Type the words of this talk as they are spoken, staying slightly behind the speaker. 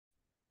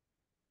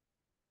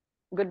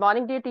Good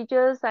morning, dear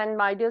teachers and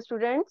my dear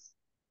students.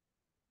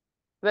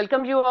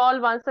 Welcome you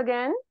all once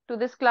again to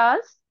this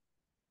class.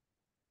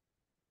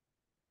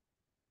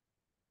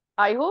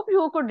 I hope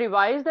you could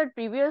revise that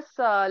previous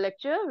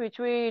lecture which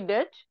we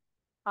did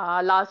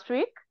last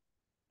week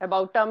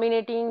about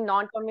terminating,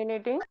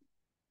 non-terminating.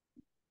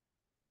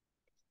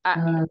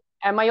 Uh,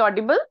 Am I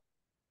audible?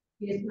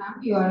 yes, ma'am,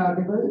 you are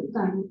audible.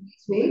 Can you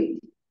please wait?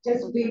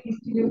 Just Okay. please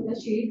distribute the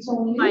sheets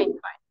only. Fine,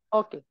 fine.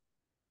 Okay.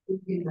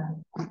 Okay,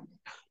 ma'am.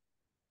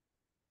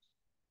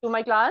 To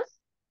my class.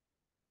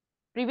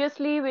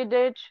 Previously we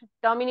did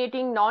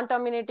terminating,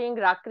 non-terminating,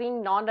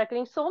 recurring,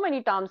 non-recurring. So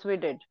many terms we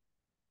did,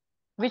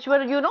 which were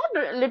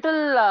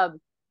little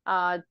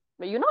uh,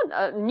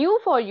 new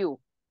for you.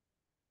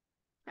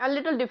 A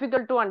little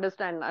difficult to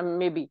understand,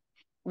 maybe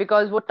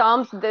because what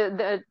terms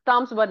the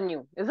terms were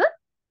new, is it?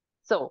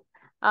 So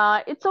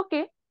it's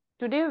okay.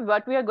 Today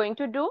what we are going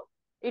to do,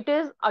 it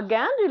is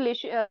again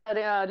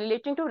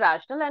relating to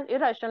rational and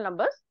irrational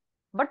numbers,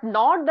 but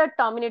not that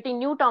terminating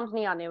new terms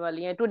nahi aane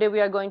wali hai. Today we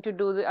are going to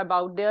do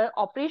about their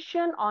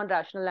operation on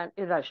rational and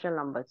irrational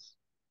numbers,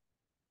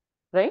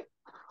 right?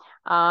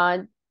 uh,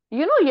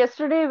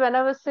 yesterday when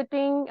I was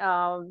sitting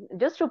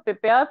just to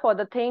prepare for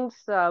the things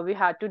we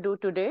had to do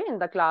today in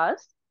the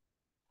class,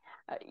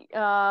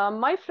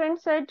 my friend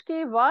said,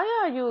 ki, why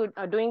are you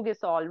doing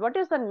this all? What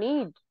is the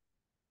need?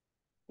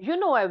 You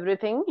know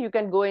everything. You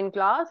can go in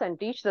class and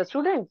teach the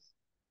students.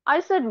 I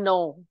said,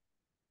 no,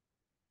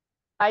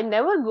 I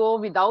never go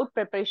without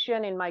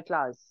preparation in my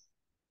class.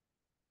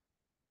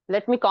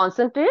 Let me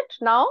concentrate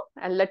now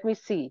and let me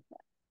see,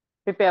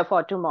 prepare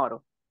for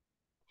tomorrow.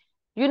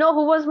 You know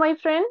who was my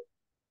friend?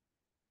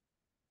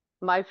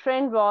 My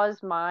friend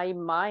was my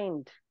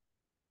mind,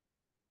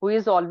 who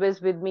is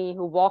always with me,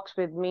 who walks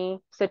with me,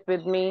 sit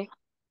with me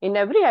in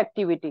every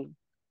activity.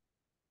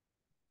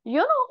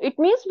 It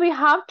means we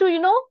have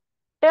to,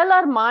 tell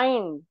our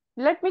mind,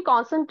 let me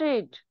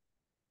concentrate.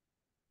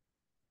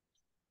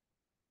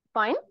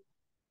 Fine.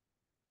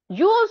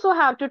 You also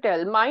have to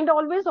tell. Mind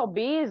always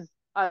obeys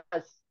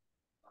us.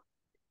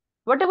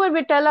 Whatever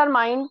we tell our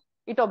mind,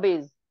 it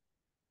obeys.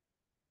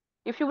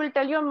 If you will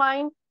tell your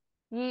mind,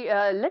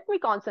 let me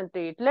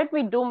concentrate, let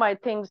me do my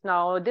things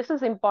now, this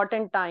is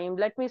important time,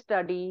 let me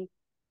study,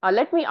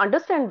 let me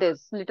understand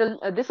this little,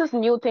 this is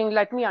new thing,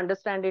 let me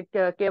understand it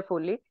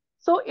carefully.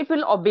 So it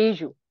will obey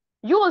you.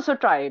 You also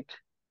try it.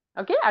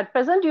 Okay, at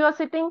present you are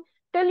sitting,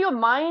 tell your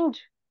mind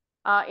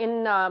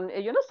in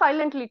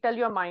silently tell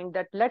your mind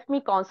that let me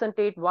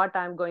concentrate what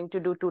I am going to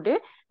do today,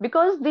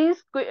 because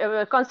these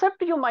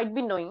concept you might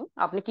be knowing,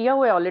 आपने किया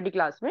हुआ है already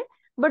class में,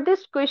 but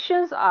these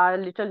questions are a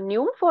little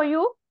new for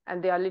you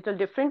and they are a little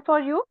different for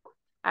you,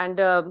 and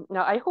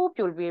I hope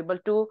you'll be able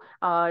to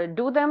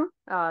do them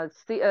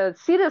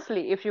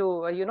seriously if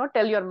you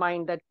tell your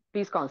mind that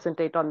please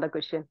concentrate on the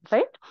question,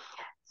 right?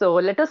 So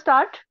let us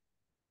start.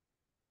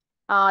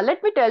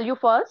 Let me tell you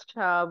first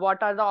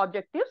what are the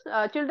objectives.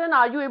 Children,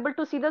 are you able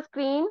to see the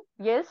screen?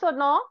 Yes or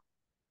no?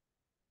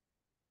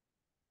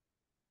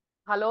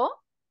 Hello?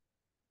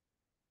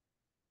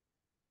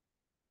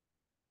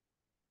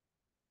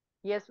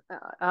 Yes,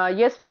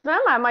 yes, ma'am.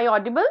 Am I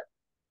audible?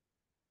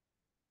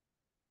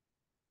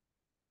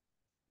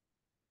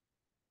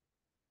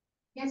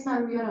 Yes,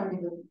 ma'am, you are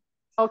audible.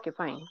 Okay,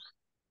 fine.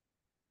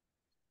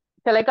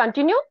 Shall I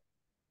continue?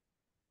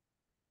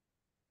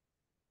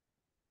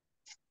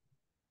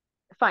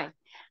 Fine.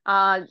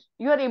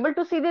 You are able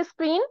to see the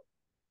screen?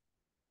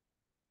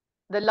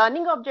 The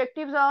learning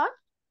objectives are?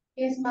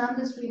 Yes, ma'am,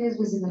 the screen is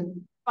visible.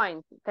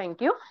 Fine,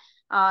 thank you.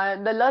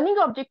 The learning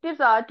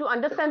objectives are to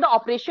understand the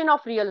operation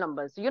of real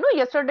numbers.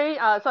 Yesterday,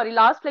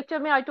 last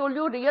lecture, I told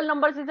you real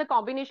numbers is a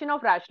combination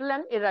of rational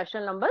and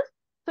irrational numbers.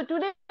 So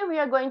today we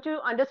are going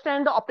to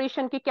understand the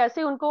operation ki kaise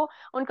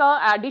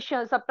unka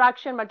addition,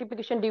 subtraction,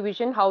 multiplication,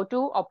 division, how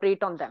to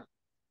operate on them.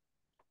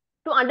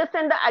 To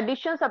understand the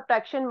addition,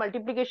 subtraction,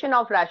 multiplication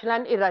of rational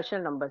and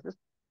irrational numbers.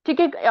 ठीक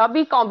है,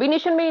 अभी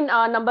combination में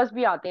numbers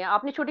भी आते हैं.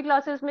 आपने छोटी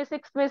classes में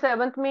 6th में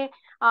 7th में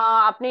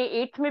आपने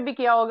 8th में भी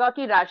किया होगा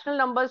कि रैशनल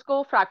नंबर्स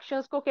को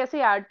फ्रैक्शंस को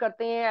कैसे ऐड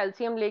करते हैं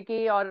एलसीएम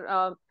लेके,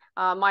 और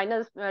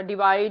माइनस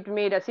डिवाइड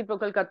में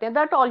रेसिप्रोकल करते हैं.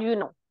 That all you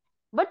know.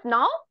 But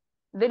now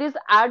there is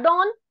add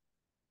on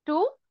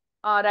to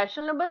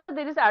rational numbers,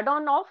 there is add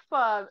on of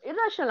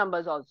irrational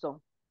numbers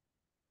also,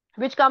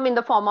 which come in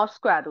the form of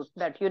square root,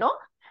 that you know.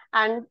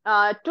 And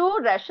to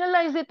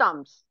rationalize the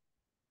terms,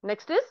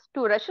 next is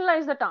to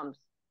rationalize the terms.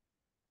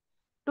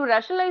 To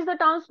rationalize the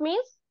terms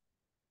means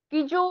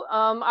कि जो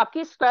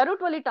आपकी square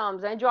root वाली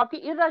terms हैं, जो आपकी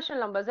irrational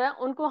numbers हैं,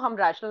 उनको हम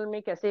रैशनल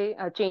में कैसे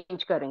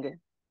चेंज करेंगे.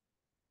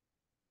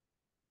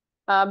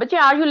 बच्चे,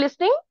 are you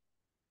listening?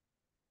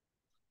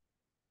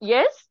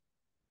 Yes.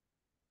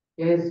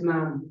 Yes,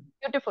 ma'am.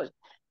 Beautiful.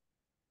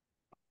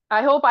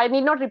 I hope I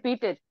need not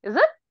repeat it, is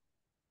it?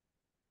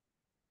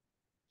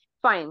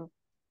 Fine.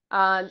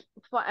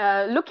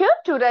 Look here,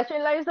 to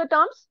rationalize the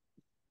terms,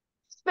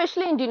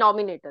 specially in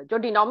denominator. जो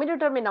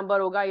डिनोमिनेटर में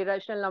number होगा,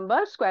 इरेशनल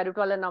नंबर, स्क्वायर रूट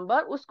वाला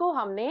number, उसको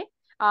हमने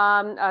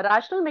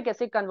rational में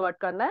कैसे convert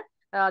करना है.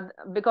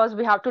 Because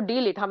we have to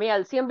deal it, हमें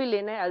एलसीएम भी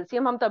लेना है।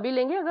 एलसीएम हम तभी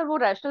लेंगे अगर वो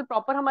रैशनल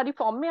प्रॉपर हमारी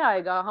फॉर्म में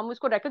आएगा, हम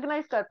उसको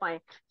रिकॉग्नाइज कर पाए।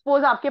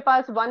 सपोज आपके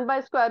पास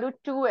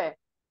 1/√2 है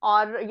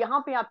और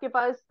यहाँ पे आपके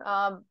पास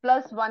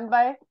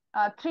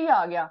 +1/3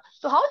 आ गया,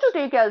 तो how to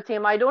take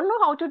LCM? I don't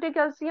know how to take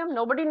LCM,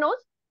 nobody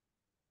knows.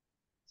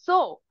 So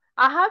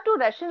I have to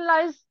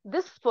rationalize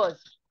this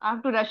first. I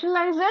have to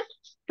rationalize it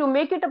to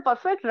make it a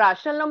perfect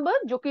rational number,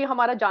 जो कि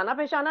हमारा जाना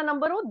पहचाना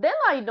number हो.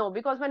 Then I know,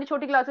 because मैंने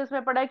छोटी classes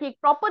में पढ़ा है कि एक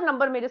प्रॉपर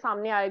नंबर मेरे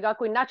सामने आएगा,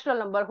 कोई नेचुरल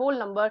नंबर, होल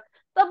नंबर,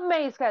 तब मैं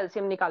इसका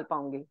एलसीएम निकाल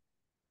पाऊंगी.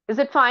 Is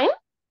it fine?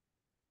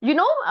 You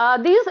know,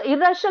 these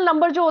irrational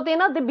number जो होते हैं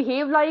ना, they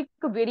behave like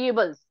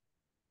variables.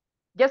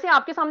 जैसे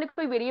आपके सामने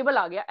कोई वेरिएबल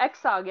आ गया,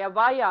 x आ गया,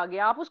 y आ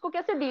गया, आप उसको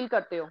कैसे डील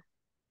करते हो?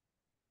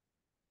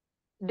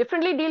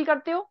 डिफरेंटली डील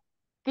करते हो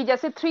कि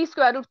जैसे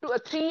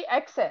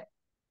 3x है,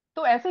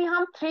 तो ऐसे ही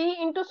हम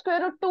 3 ×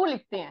 √2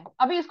 लिखते हैं.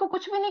 अभी इसको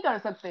कुछ भी नहीं कर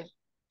सकते,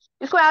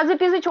 इसको एज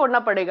इट इज ही छोड़ना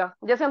पड़ेगा,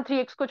 जैसे हम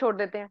 3x को छोड़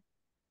देते हैं.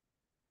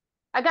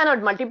 I can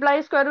not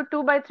multiply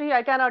 √2/3,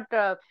 I can not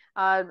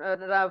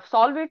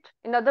solve it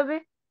in other way.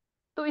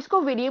 तो इसको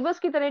वेरिएबल्स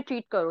की तरह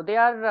ट्रीट करो. They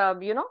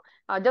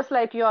are just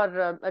like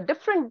your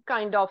different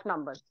kind of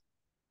numbers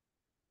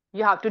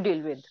you have to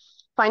deal with.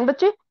 Fine,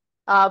 बच्चे?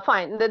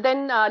 Fine.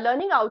 Then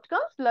learning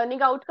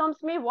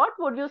outcomes में what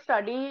would you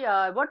study?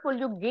 What will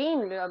you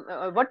gain?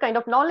 What kind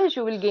of knowledge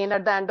you will gain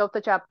at the end of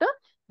the chapter?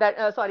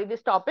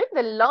 This topic.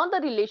 Then learn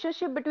the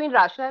relationship between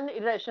rational and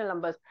irrational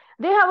numbers.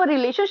 They have a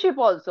relationship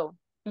also.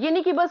 ये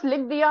नहीं कि बस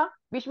लिख दिया,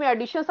 बीच में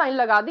addition sign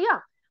लगा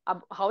दिया.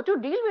 अब how to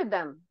deal with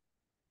them?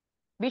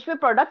 बीच में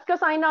product का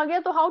sign आ गया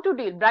तो how to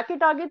deal?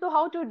 Bracket आ गई तो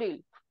how to deal?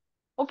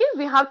 Okay,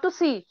 we have to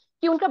see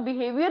कि उनका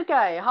बिहेवियर क्या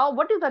है, how,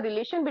 what is the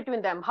relation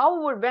between them, how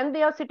would when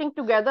they are sitting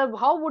together,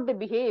 how would they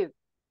behave,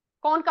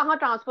 कौन कहाँ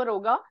transfer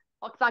होगा,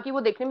 और ताकि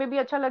वो देखने में भी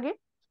अच्छा लगे.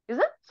 Is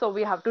it? So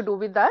we have to do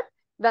with that.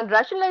 Then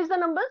rationalise the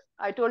numbers.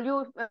 I told you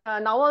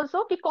now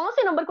also कि कौन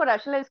से नंबर को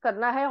रैशनलाइज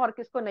करना है और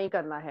किसको नहीं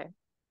करना है.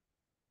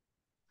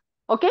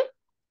 Okay,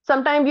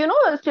 sometime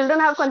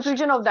children have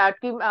confusion of that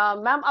कि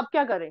मैम अब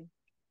क्या करें,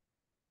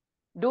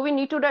 do we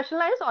need to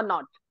rationalise और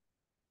not.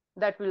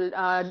 That will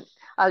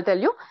I'll tell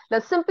you.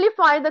 Let's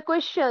simplify the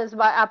questions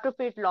by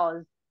appropriate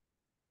laws.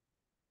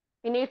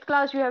 In 8th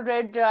class you have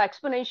read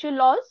exponential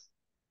laws.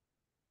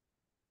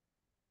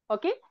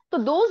 Okay,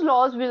 so those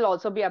laws will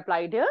also be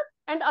applied here,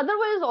 and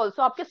otherwise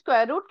also आपके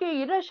square root के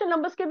irrational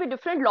numbers के भी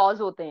different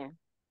laws होते हैं.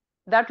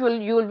 That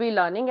you will be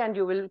learning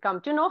and you will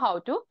come to know how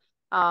to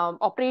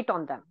operate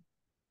on them.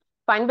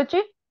 Fine,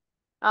 बच्चे?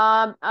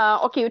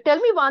 Okay,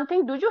 tell me one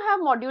thing. Do you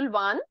have module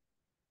 1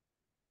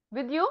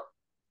 with you?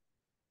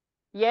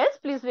 Yes,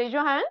 please raise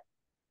your hand.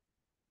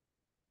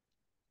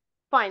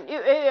 Fine.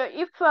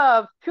 If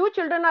few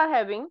children are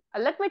having,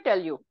 let me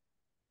tell you.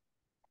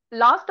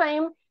 Last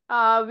time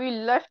we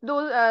left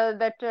those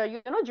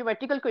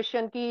geometrical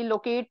question ki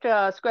locate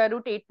square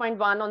root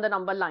 8.1 on the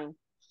number line.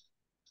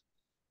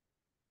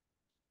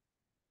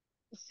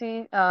 See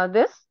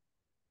this.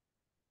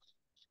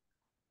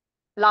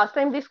 Last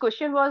time this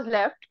question was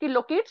left ki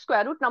locate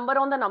square root number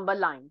on the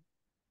number line.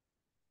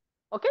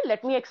 Okay,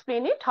 let me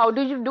explain it. How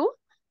do you do?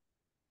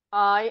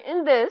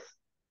 In this,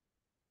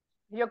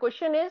 your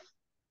question is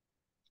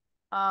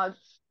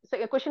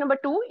question number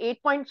 2,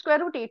 square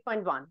root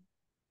 8.1.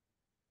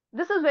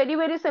 This is very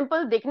very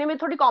simple. देखने में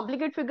थोड़ी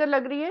complicate figure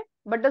लग रही है,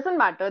 but doesn't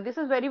matter. This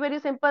is very very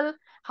simple.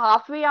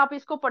 Half way आप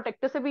इसको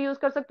protector से भी यूज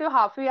कर सकते हो,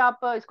 हाफ वे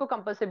आप इसको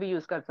कंपास से भी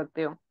यूज कर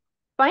सकते हो.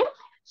 Fine.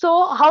 So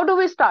how do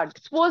we start?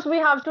 Suppose we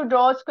have to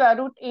draw square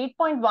root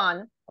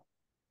 8.1.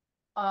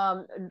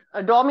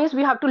 Draw means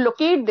we have to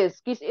locate this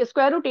कि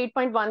स्क्वायर रूट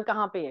 8.1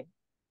 कहाँ पे है.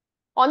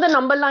 On the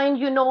number line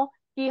you know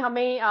कि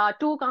हमें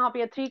 2 कहाँ पे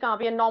है, 3 कहाँ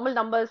पे है. नॉर्मल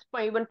नंबर्स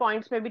इवन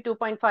पॉइंट्स में भी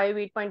 2.5,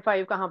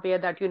 8.5 कहाँ पे है,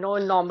 that you know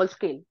in normal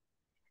scale.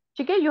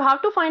 ठीक है, you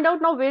have to find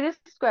out now where is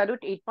square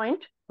root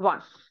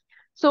 8.1.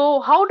 So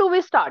how do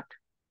we start?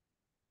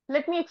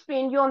 Let me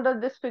explain you on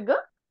this figure.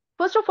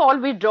 First of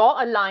all, we draw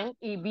a line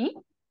AB,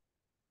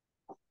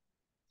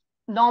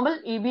 normal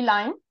AB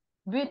line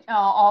with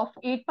of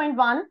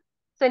 8.1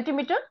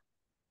 centimeter.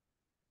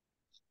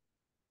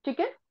 ठीक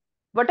है,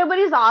 whatever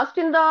is asked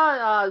in the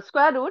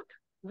square root,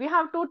 we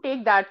have to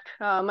take that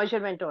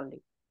measurement only.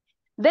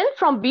 Then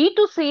from B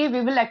to C,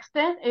 we will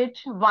extend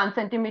it 1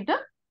 centimeter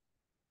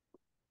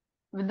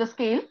with the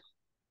scale.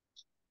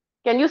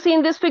 Can you see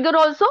in this figure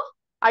also?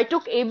 I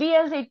took AB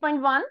as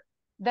 8.1.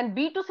 Then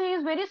B to C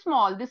is very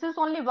small. This is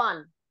only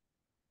 1.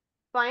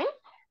 Fine.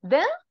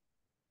 Then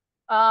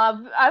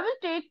I will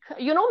take,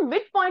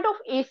 midpoint of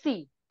AC.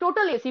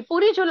 Total AC.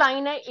 पूरी जो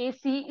line है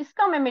AC,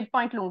 इसका मैं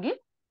midpoint लूंगी.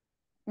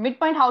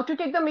 Midpoint, how to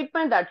take the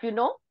midpoint, that you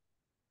know.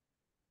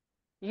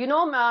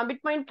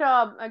 Midpoint,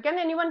 can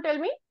anyone tell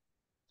me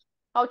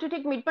how to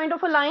take midpoint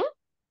of a line?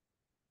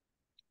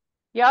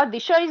 Yeah,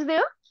 Disha is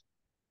there.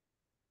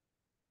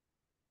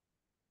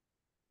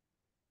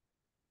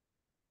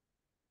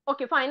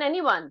 Okay, fine.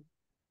 Anyone?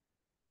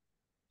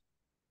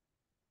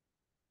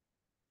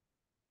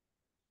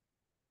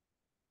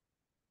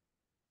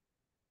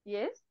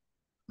 Yes.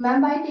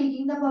 Ma'am, by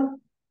taking the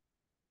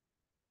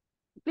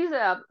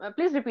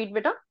Please repeat,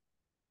 beta.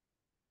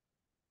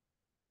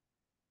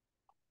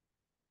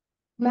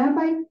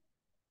 Ma'am,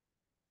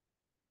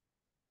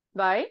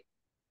 By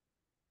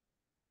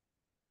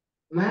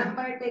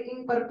by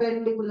taking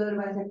perpendicular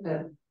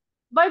bisector.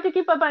 by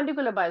taking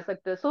perpendicular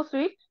bisector. So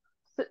sweet.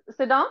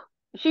 Sit down.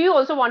 She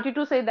also wanted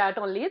to say that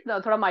only.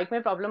 थोड़ा mic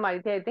में problem आई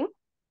थी, I think.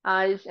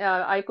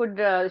 I could.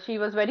 She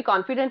was very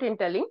confident in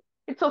telling.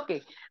 It's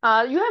okay.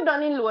 You have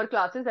done in lower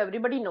classes.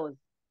 Everybody knows.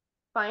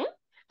 Fine.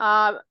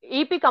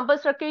 AP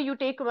compass रख के you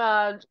take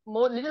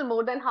little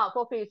more than half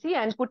of AC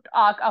and put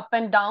arc up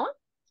and down.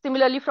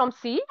 Similarly from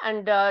C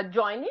and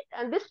join it.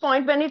 And this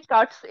point, when it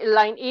cuts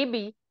line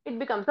AB, it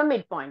becomes the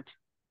midpoint.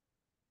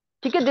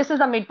 Okay, this is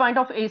the midpoint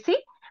of AC.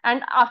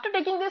 And after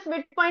taking this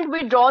midpoint,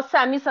 we draw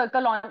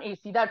semicircle on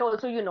AC. That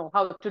also you know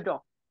how to draw.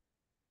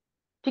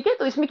 ठीक है,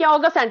 तो इसमें क्या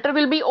होगा, centre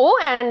will be O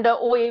and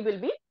OA will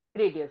be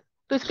radius.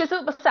 तो इसके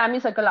से semi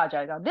circle आ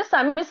जाएगा. This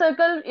semi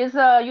circle is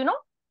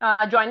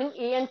joining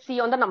A and C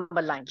on the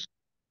number line.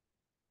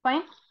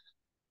 Fine.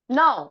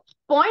 Now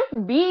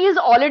point B is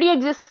already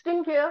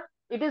existing here.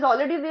 It is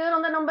already there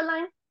on the number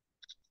line.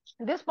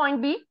 This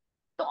point B.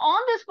 So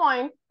on this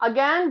point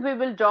again we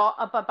will draw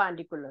a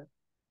perpendicular.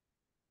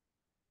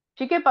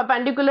 ठीक है,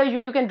 perpendicular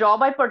you can draw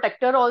by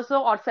protector also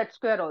or set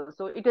square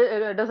also. It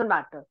doesn't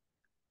matter.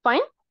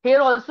 Fine. Here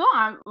also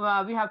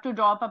we have to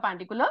draw a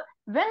perpendicular.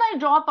 When I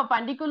draw a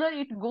perpendicular,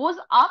 it goes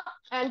up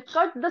and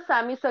cut the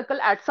semicircle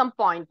at some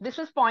point. This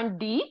is point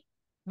D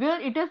where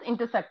it is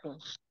intersecting.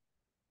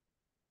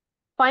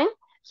 Fine.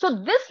 So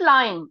this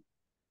line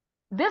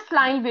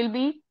will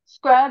be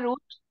square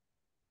root.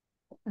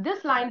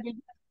 This line will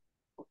be.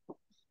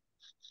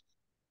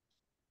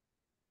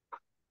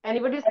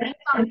 Anybody saying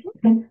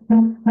something?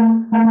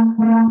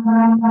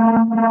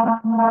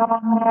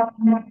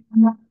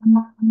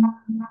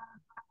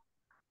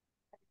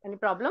 Any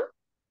problem?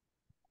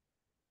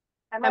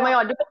 Am I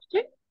audible?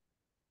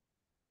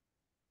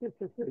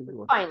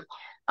 Fine.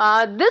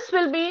 This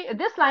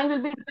line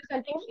will be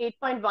representing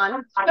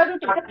 8.1 square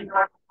root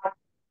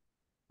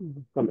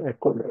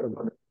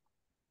 8.1.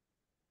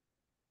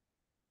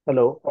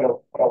 Hello.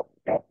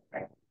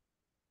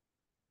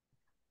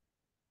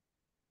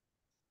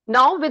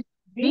 Now with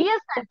B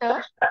as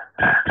center,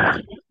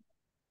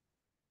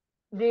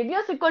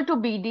 radius equal to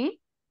BD,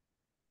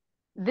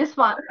 this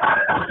one,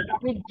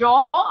 we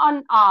draw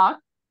an arc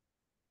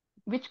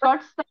which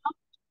cuts the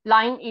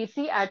line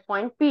AC at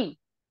point P.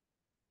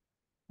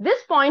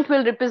 This point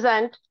will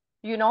represent,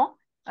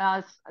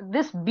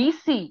 this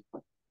BC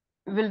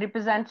will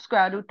represent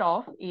square root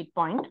of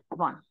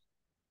 8.1.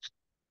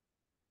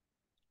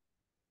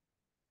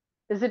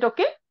 Is it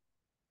okay?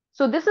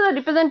 So this is a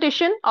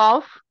representation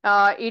of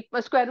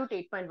square root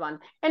 8.1.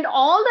 And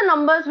all the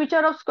numbers which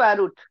are of square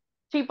root,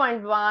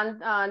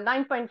 3.1,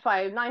 9.5,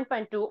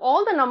 9.2,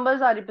 all the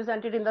numbers are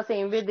represented in the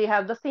same way. They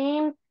have the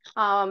same,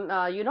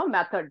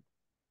 method.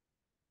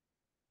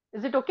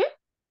 Is it okay?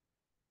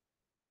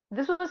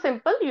 This was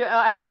simple.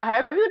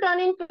 Have you done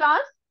in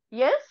class?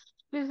 Yes?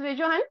 Please raise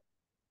your hand.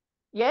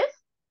 Yes?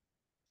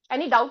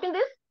 Any doubt in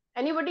this?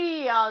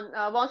 Anybody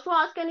wants to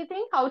ask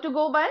anything? How to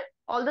go by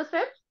all the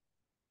steps?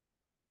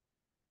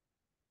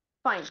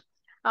 Fine.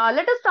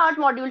 Let us start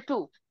module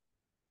 2.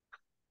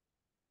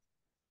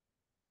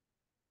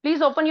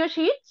 Please open your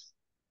sheets.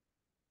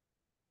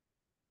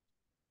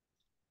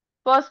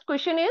 First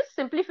question is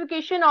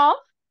simplification of,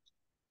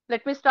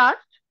 let me start.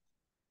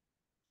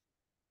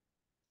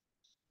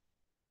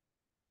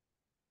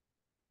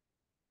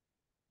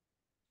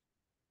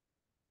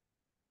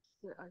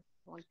 I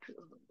want to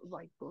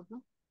whiteboard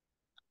now.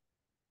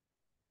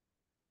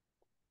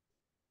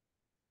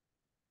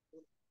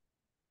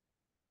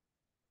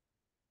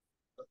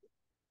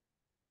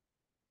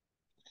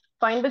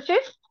 Fine, बच्चे.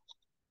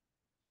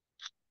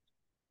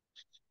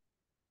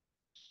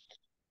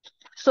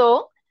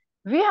 So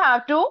we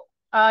have to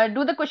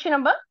do the question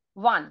number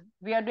 1.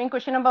 We are doing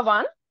question number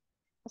 1.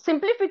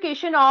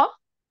 Simplification of,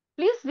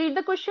 please read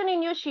the question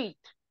in your sheet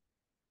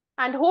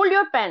and hold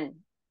your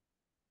pen.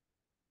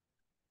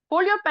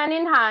 Hold your pen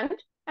in hand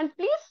and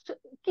please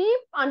keep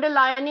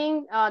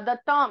underlining the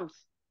terms,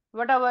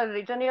 whatever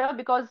written here,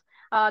 because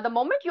the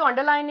moment you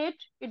underline it,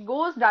 it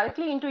goes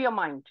directly into your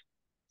mind.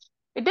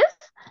 It is,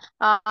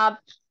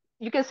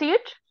 you can see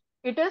it,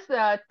 it is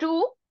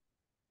 2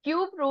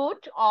 cube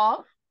root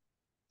of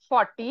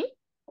 40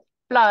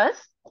 plus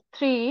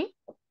 3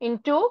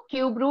 into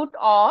cube root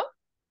of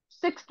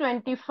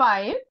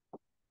 625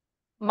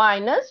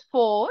 minus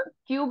 4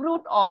 cube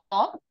root of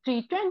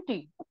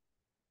 320.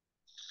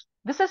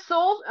 This is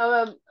so,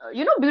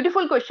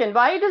 beautiful question.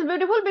 Why it is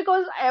beautiful?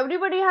 Because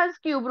everybody has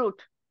cube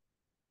root.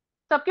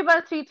 सबके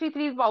पास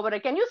 333 power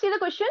है. Can you see the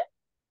question?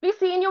 Please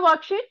see in your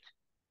worksheet.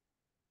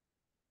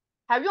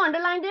 Have you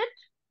underlined it?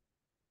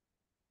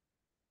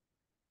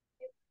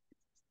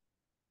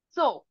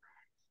 So,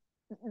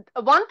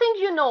 one thing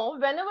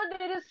whenever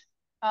there is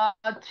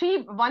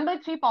 1 by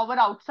 3 power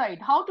outside,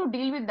 how to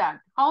deal with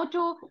that? How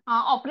to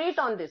operate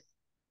on this?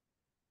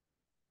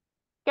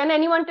 Can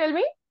anyone tell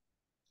me?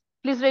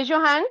 Please raise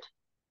your hand.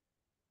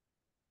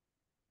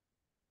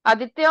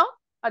 Aditya?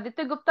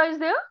 Aditya Gupta is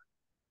there?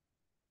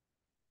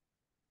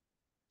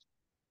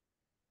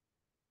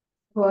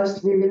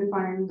 First, we will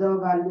find the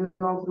value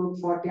of root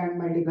 40 and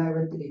multiply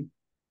with 3.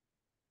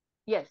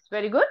 Yes,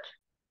 very good.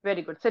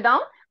 Very good. Sit down.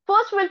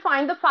 First, we'll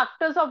find the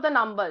factors of the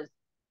numbers.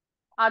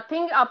 I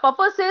think our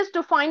purpose is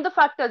to find the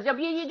factors. जब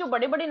ये जो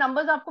बड़े-बड़े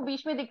numbers आपको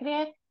बीच में दिख रहे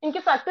हैं,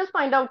 इनके factors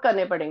find out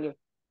करने पड़ेंगे.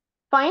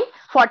 Fine.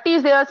 40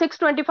 is there,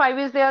 625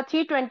 is there,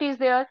 320 is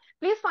there.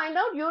 Please find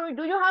out.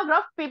 Do you have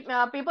rough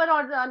paper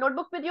or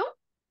notebook with you?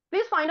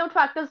 Please find out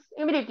factors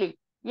immediately.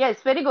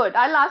 Yes, very good.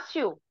 I'll ask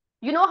you.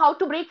 You know how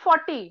to break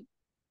 40.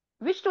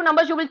 Which two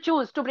numbers you will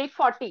choose to break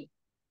 40?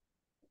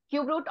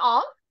 Cube root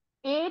of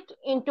 8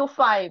 into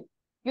 5.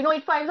 You know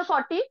 8 5 is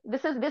 40.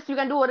 This you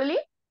can do orally.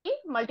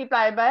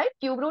 Multiply by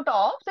cube root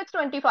of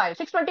 625.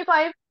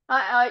 625,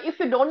 if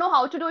you don't know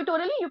how to do it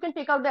orally, you can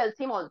take out the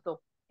LCM also.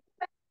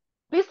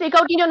 Please take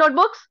out in your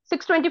notebooks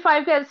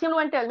 625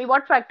 LCM and tell me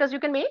what factors you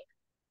can make.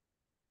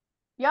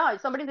 Yeah,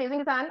 somebody's raising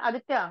his hand.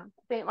 Aditya,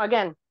 same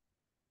again.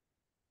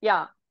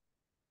 Yeah,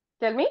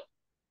 tell me.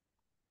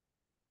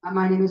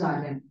 My name is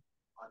Aryan.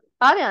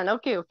 Aryan,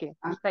 okay.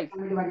 Right.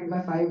 Divided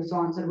by 5, so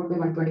answer would be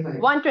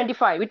 125.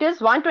 125. It is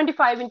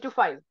 125 into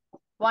 5.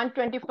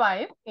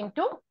 125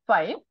 into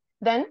 5.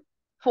 Then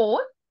 4.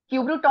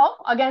 Cube root of,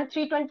 again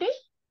 320.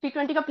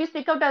 320 ka please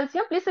take out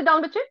LCM. Please sit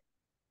down, bache.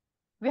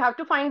 We have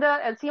to find the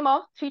LCM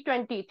of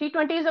 320.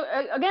 320 is,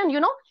 again,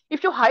 you know,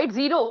 if you hide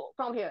 0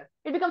 from here,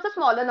 it becomes a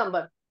smaller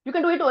number. You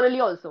can do it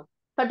orally also.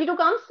 32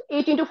 comes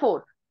 8 into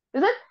 4.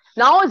 Is it?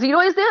 Now 0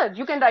 is there.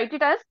 You can write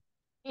it as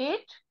 8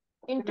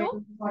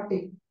 into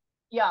 40.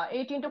 Yeah,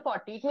 8 into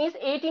 40. It means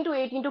 8 into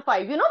 8 into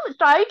 5. You know,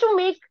 try to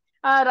make,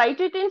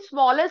 write it in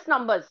smallest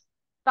numbers.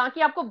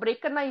 ताकि आपको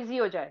break करना easy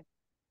हो जाए.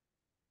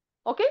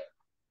 Okay?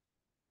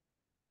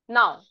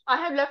 Now, I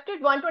have left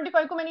it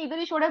 125 को मैंने इधर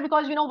ही छोड़ा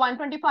because you know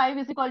 125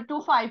 is equal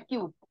to 5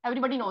 cube.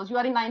 Everybody knows. You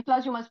are in 9th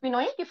class. You must be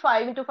knowing कि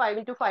 5 into 5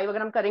 into 5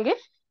 अगर हम करेंगे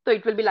तो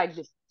it will be like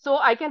this. So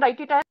I can write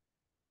it as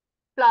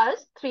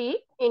plus 3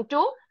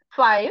 into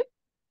 5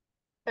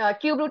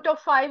 cube root of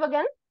 5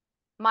 again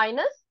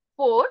minus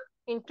 4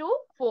 into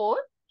 4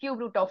 cube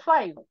root of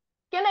 5.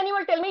 Can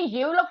anyone tell me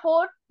ये वाला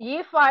 4,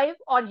 ये 5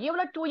 और ये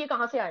वाला 2 ये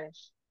कहाँ से आया?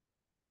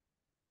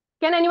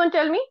 Can anyone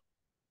tell me?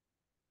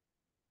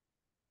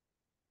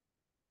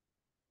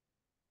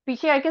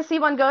 पीछे I can see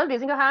one girl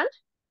raising her hand.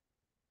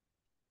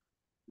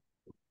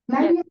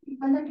 Yes.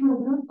 The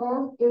cube root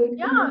of 8.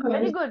 Yeah,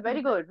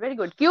 very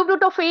good. Cube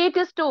root of 8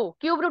 is 2.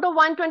 Cube root of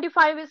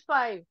 125 is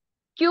 5.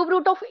 Cube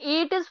root of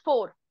 8 is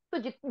 4. तो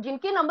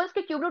जिनके numbers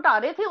के cube root आ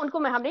रहे थे उनको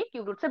हमने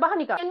cube root से बाहर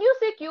निकाला. Can you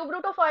say cube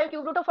root of 5,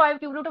 cube root of 5,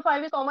 cube root of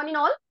 5 is common in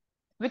all?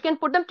 We can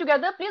put them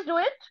together. Please do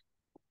it.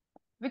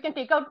 We can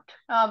take out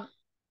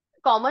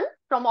common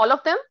from all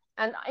of them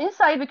and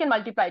inside we can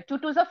multiply. 2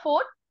 2s are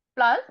 4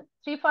 plus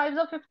 3 5s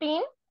are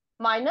 15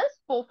 minus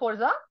 4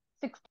 4s are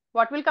 16.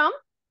 What will come?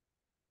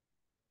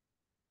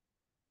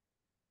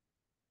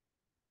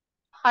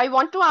 I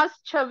want to ask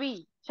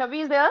Chavi.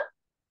 Chavi is there?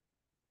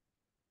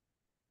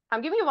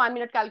 I'm giving you 1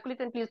 minute.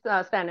 Calculate and please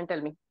stand and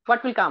tell me.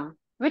 What will come?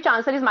 Which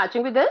answer is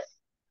matching with this?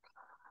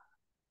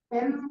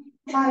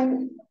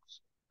 M5.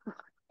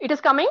 It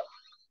is coming?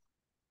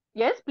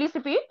 Yes, please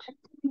repeat.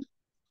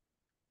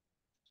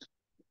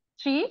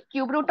 3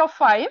 cube root of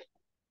 5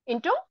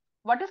 into,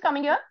 what is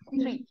coming here?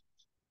 3.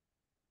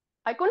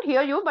 I couldn't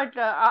hear you, but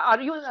are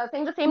you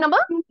saying the same number?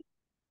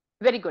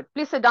 Very good.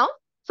 Please sit down.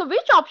 So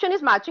which option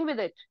is matching with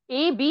it?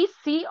 A, B,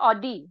 C or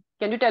D?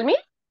 Can you tell me?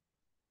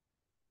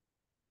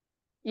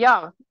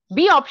 Yeah,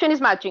 B option is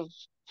matching.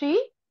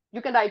 3,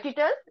 you can write it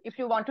as, if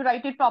you want to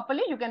write it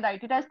properly, you can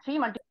write it as 3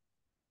 multiplied.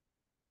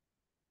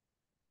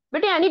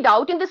 But any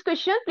doubt in this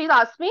question, please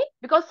ask me,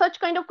 because such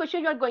kind of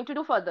question you are going to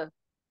do further.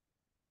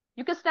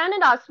 You can stand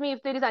and ask me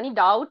if there is any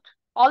doubt.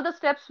 All the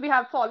steps we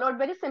have followed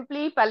very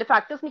simply. पहले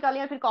factors निकाले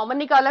हैं, फिर common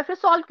निकाला, फिर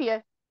solve किया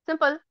है.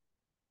 Simple.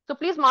 So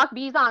please mark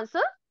B is the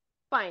answer.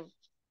 Fine.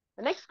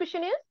 The next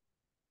question is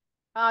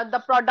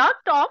the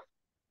product of,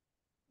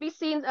 please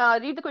see,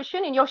 read the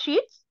question in your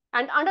sheets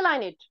and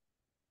underline it.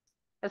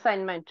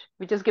 Assignment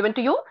which is given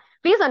to you.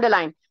 Please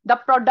underline the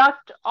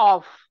product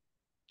of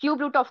cube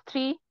root of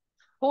 3,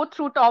 4th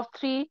root of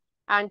 3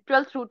 and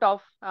 12th root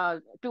of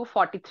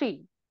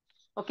 243.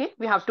 Okay,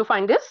 we have to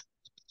find this.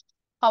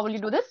 How will you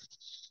do this?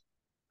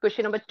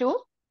 Question number 2.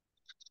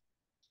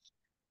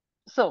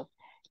 So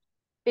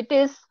it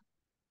is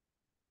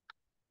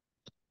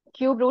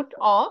cube root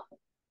of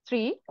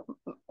 3,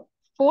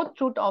 4th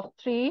root of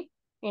 3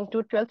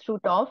 into 12th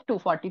root of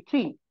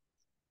 243.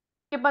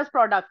 के पास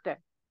product है.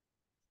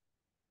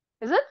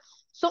 Is it?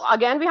 So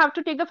again we have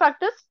to take the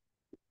factors.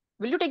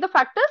 Will you take the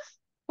factors?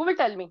 Who will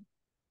tell me?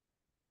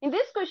 In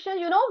this question,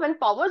 you know, when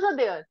powers are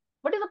there,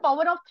 what is the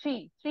power of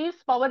 3? 3's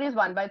power is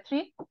 1 by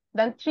 3.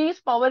 Then 3's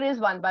power is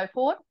 1 by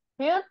 4.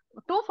 Here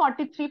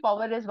 243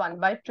 power is 1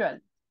 by 12.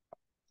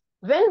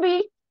 When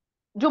we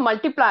do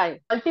multiply,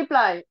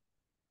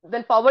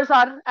 then powers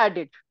are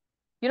added.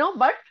 You know,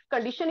 but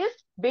condition is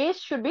base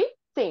should be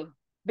same.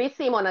 Base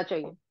same होना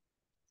चाहिए.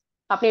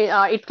 आपने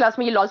 8th class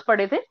में ये laws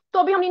पढ़े थे, तो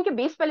अभी हम इनके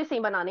बेस पहले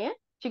सेम बनाने हैं,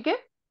 ठीक है?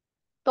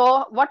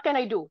 So what can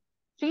I do?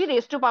 3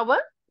 raised to power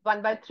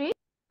 1 by 3.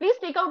 Please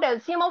take out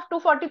LCM of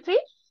 243.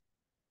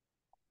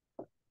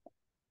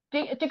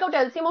 Take out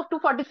LCM of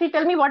 243.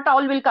 Tell me what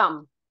all will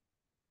come.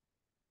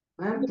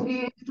 Ma'am,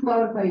 3 raised to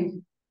power 5.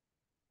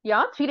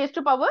 Yeah, 3 raised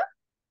to power.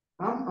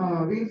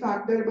 We'll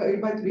factor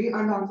it by 3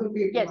 and also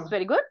create Yes,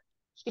 very good.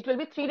 It will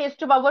be 3 raised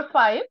to power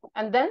 5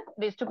 and then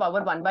raised to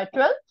power 1 by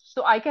 12.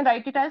 So I can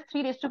write it as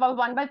 3 raised to power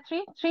 1 by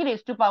 3, 3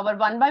 raised to power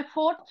 1 by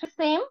 4, 3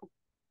 same.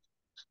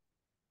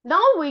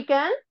 Now we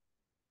can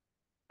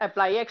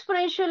apply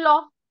exponential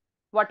law.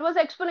 What was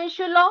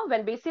exponential law?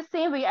 When base is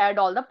same, we add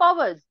all the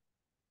powers.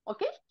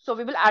 Okay, so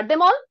we will add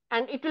them all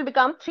and it will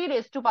become 3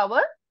 raised to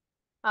power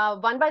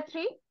 1 by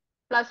 3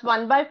 plus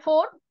 1 by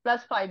 4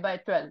 plus 5 by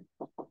 12.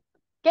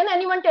 Can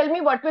anyone tell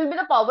me what will be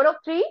the power of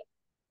 3?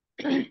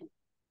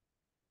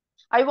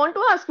 I want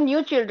to ask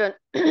new children.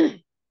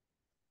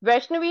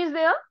 Vaishnavi is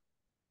there?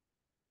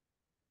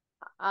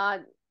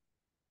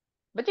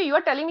 But you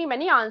are telling me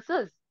many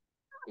answers.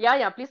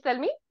 Yeah, please tell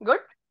me. Good.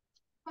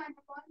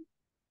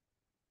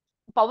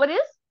 Power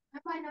is?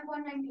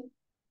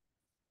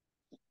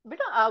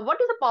 बेटा what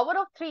is the power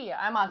of 3?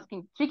 I am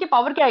asking. 3 की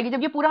power क्या आएगी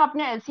जब ये पूरा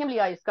आपने LCM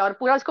लिया इसका और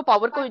पूरा इसको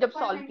power को जब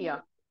solve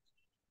किया?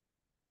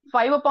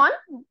 5 upon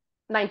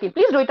 19.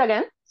 Please do it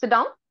again. Sit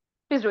down.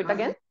 Please do it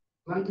again.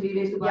 3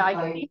 raised to power 5. Yeah, I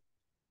can see.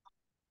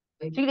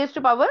 3 raised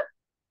to power.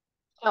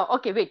 Oh,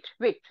 okay, wait.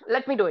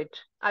 Let me do it.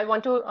 I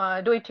want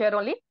to do it here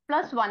only.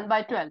 Plus 1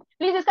 by 12.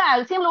 Please इसका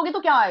LCM लोगे तो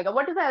क्या आएगा?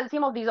 What is the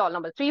LCM of these all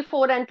numbers? 3,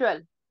 4 and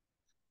 12.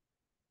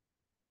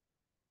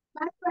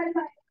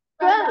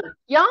 12.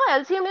 Yeah,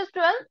 LCM is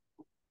 12.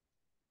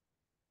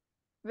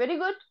 Very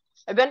good.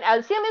 When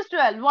LCM is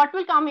 12, what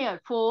will come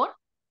here? 4.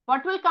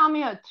 What will come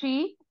here?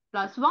 3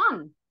 plus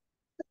 1.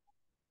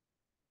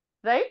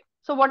 Right?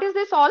 So what is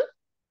this all?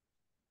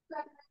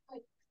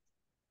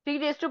 3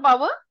 raised to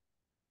power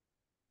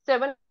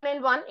 7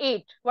 and 1,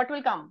 8. What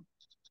will come?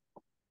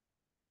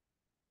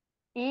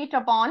 8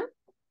 upon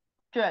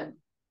 12.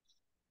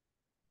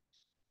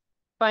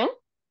 Fine.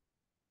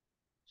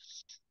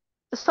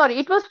 Sorry,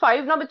 it was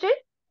 5 now, bache?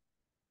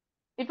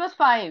 It was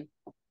 5.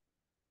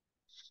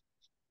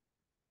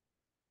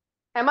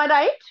 Am I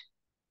right?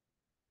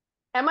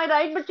 Am I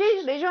right,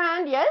 bache? Raise your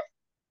hand. Yes?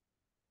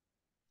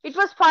 It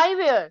was 5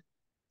 here.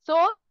 So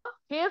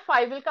here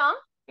 5 will come.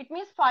 It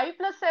means 5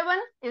 plus 7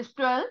 is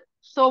 12.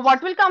 So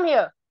what will come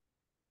here?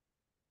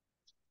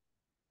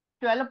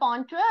 12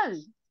 upon 12.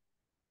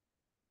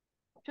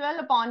 12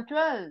 upon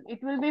 12.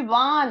 It will be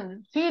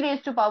 1. 3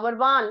 raised to power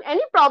 1.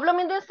 Any problem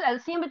in this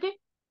LCM, bache?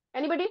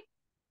 Anybody?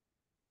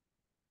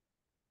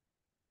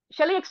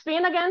 Shall I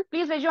explain again?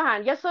 Please raise your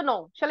hand. Yes or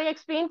no? Shall I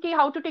explain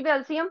how to take the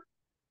LCM?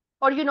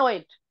 Or you know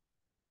it?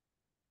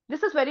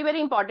 This is very, very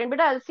important. But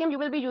LCM you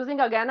will be using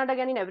again and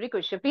again in every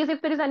question. Please,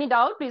 if there is any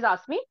doubt, please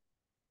ask me.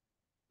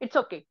 It's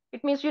okay.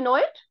 It means you know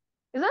it.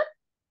 Is it?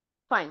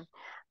 Fine.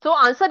 So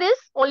answer is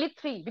only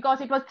 3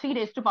 because it was 3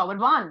 raised to power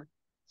 1.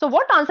 So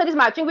what answer is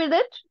matching with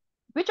it?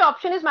 Which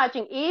option is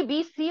matching? A,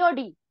 B, C or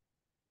D?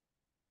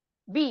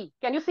 B.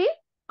 Can you see?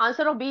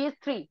 Answer of B is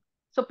 3.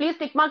 So please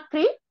tick mark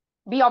 3.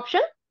 B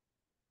option.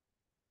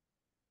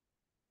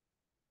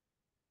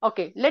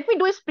 Okay, let me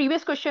do this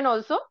previous question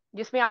also,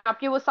 जिसमें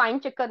आपके वो sign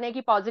check करने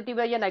की positive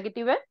है या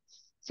negative है.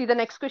 See the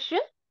next question.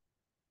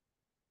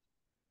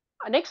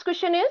 Next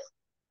question is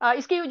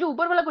इसके जो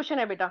ऊपर वाला क्वेश्चन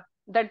है बेटा,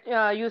 that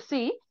you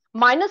see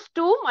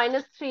 -2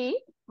 -3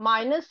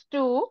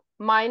 -2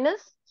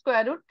 minus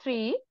square root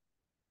 3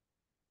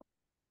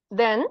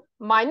 then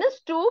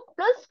 -2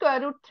 plus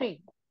square root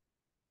 3.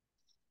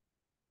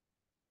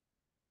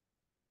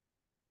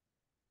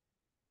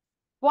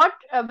 What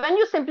when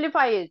you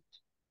simplify it,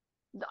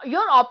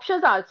 your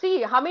options are,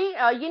 see हमें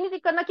ये नहीं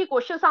करना कि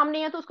क्वेश्चन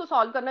सामने है तो उसको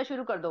सॉल्व करना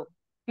शुरू कर दो.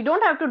 You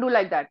don't have to do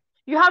like that.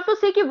 You have to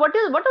see कि what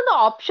are the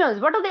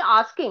options, what are they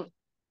asking.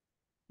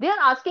 They are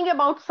asking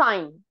about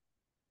sign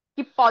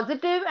कि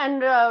पॉजिटिव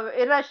एंड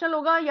इरेशनल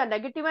होगा या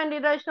नेगेटिव एंड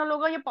इरेशनल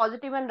होगा या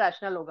पॉजिटिव एंड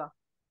रैशनल होगा.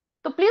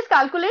 तो please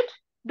calculate,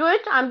 do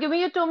it. I am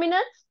giving you 2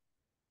 minutes.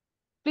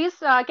 Please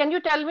can you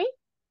tell me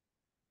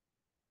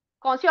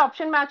कौन C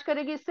option match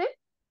करेगी इससे.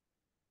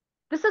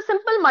 This is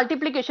simple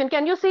multiplication.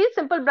 Can you see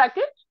simple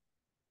bracket?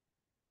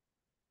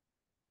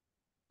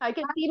 I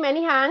can see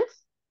many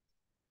hands.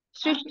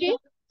 Srishti,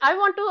 I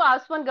want to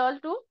ask one girl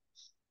too.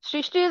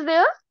 Shrishti is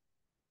there?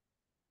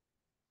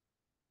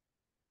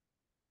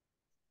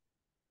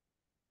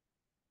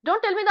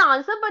 Don't tell me the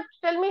answer, but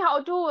tell me how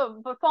to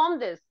perform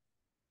this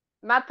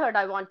method.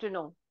 I want to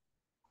know.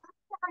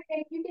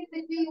 Derivative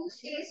will be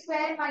used a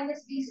square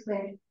minus b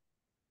square.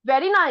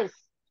 Very nice.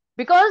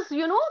 Because,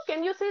 you know,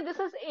 can you see this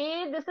is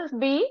A, this is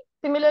B.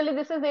 Similarly,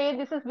 this is A,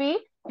 this is B.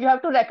 You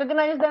have to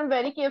recognize them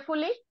very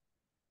carefully.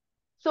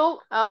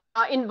 So,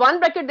 in one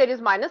bracket, there is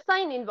minus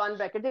sign. In one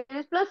bracket, there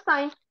is plus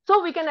sign.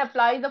 So, we can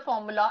apply the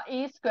formula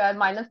A square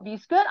minus B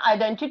square.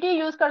 Identity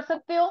use कर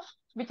सकते हो,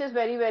 which is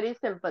very, very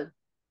simple.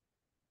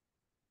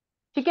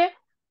 ठीक है,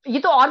 ये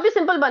तो और भी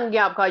simple बन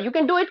गया आपका. You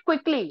can do it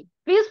quickly.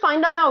 Please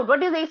find out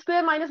what is A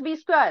square minus B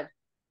square.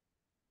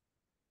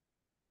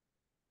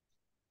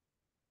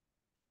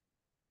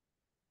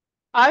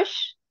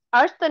 Arsh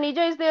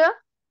Taneja is there?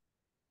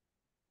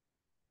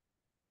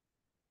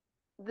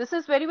 This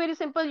is very, very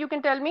simple. You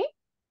can tell me.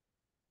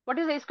 What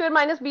is a square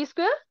minus b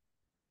square?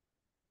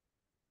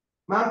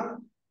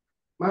 Ma'am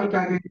ma'am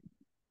क्या कहें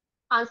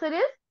Answer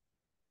is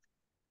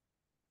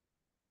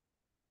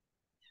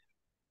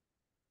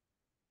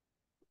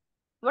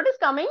what is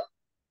coming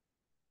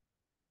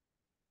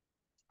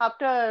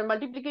after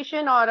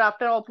multiplication or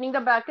after opening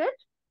the bracket?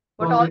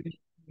 What all?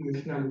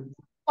 Positive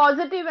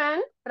Positive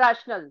and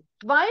rational.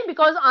 Why?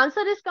 Because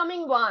answer is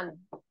coming 1.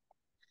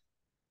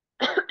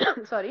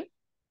 Sorry.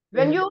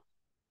 When you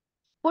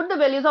put the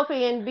values of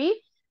a and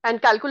b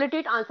and calculate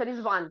it, answer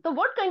is 1. So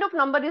what kind of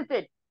number is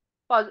it?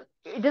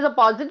 It is a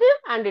positive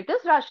and it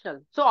is rational.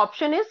 So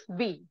option is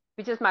B,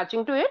 which is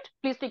matching to it.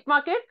 Please tick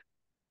mark it.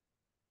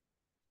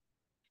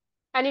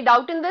 Any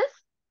doubt in this?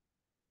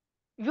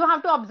 You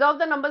have to observe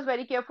the numbers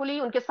very carefully.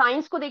 उनके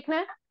signs को देखना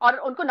है और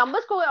उनको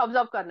numbers को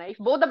observe करना है. If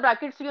both the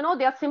brackets,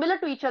 they are similar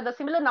to each other,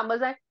 similar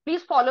numbers हैं,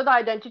 please follow the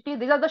identity.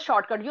 These are the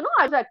shortcut.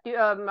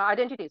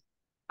 Identities.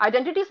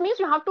 Identities means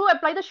you have to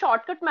apply the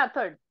shortcut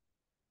method.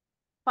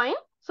 Fine.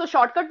 So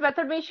shortcut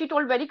method में she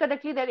told very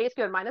correctly that a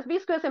square minus b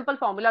square simple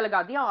formula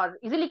लगा दिया और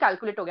easily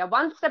calculate हो गया.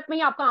 One step में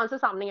ही आपका answer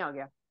सामने आ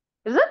गया.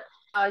 Is it?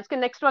 इसके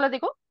next वाला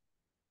देखो.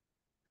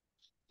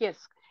 Yes.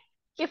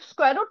 If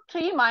square root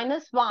 3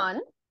 minus 1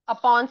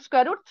 upon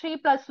square root 3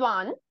 plus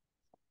 1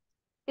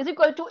 is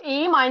equal to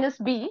a minus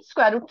b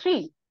square root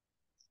 3.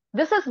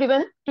 This is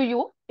given to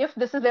you. If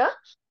this is there,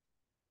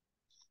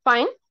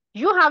 fine.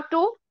 You have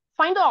to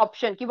find the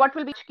option कि what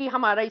will be कि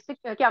हमारा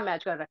इससे क्या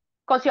match कर रहा है,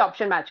 कौन C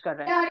option match कर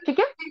रहा है, ठीक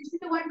है?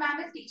 What ma'am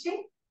is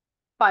teaching?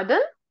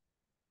 Pardon?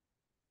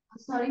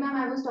 Sorry, ma'am,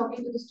 I was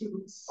talking to the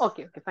students.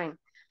 Okay, fine.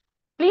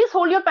 Please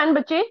hold your pen,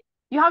 बच्चे.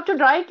 You have to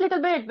write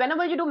little bit.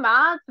 Whenever you do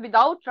math,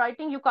 without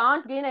writing, you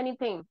can't gain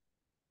anything.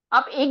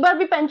 आप एक बार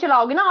भी pen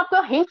चलाओगे ना, आपका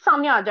hint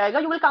सामने आ जाएगा.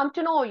 You will come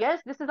to know,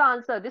 yes, this is the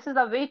answer. This is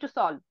the way to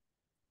solve.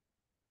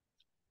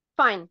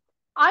 Fine.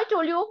 I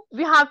told you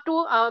we have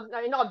to,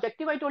 in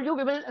objective, I told you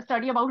we will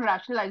study about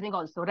rationalizing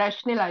also.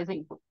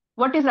 Rationalizing.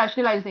 What is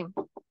rationalizing?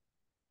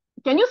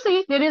 Can you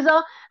see there is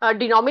a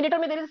denominator,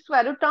 there is a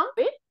square root term?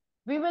 Wait,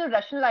 we will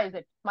rationalize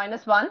it.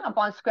 Minus 1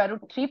 upon square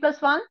root 3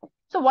 plus 1.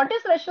 So what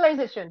is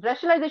rationalization?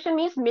 Rationalization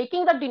means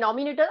making the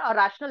denominator a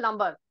rational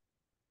number.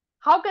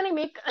 How can I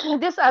make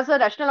this as a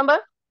rational number?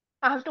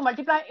 I have to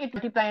multiply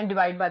and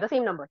divide by the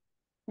same number.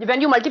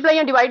 When you multiply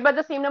and divide by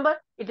the same number,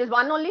 it is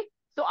 1 only.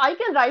 So I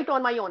can write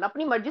on my own.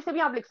 अपनी मर्जी से भी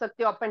आप लिख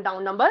सकते हो up and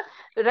down number.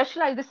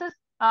 Rationalize. This is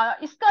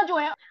इसका जो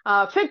है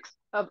fix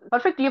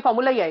perfect ये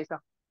formula ही है इसका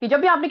कि जब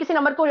भी आपने किसी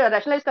नंबर को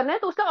rationalize करना है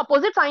तो उसका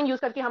opposite sign use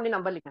करके हमने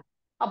number लिखना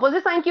है.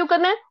 Opposite sign क्यों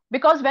करना है?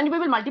 Because when we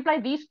will multiply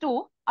these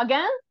two,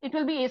 again it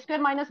will be a square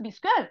minus b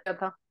square.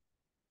 था.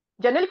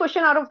 General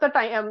question out of the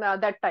time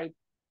that type.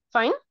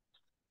 Fine.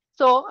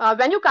 So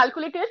when you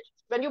calculate it,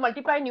 when you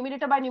multiply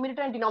numerator by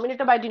numerator and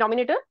denominator by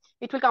denominator,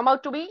 it will come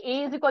out to be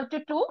a is equal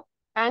to 2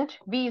 and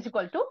b is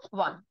equal to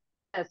 1.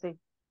 ऐसे.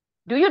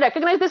 Do you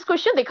recognize this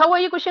question? देखा हुआ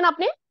ये question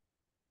आपने?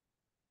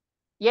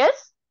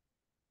 Yes?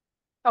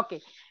 Okay.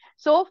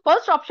 So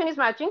first option is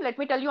matching. Let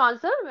me tell you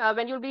answer.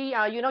 When you'll be,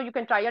 you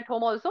can try at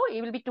home also.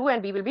 A will be 2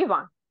 and b will be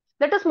 1.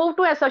 Let us move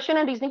to assertion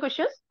and reasoning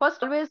questions.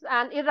 First, always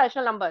an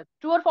irrational number.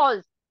 True or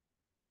false?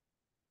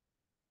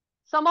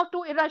 Sum of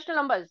two irrational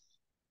numbers.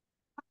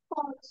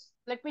 False.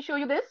 Let me show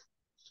you this.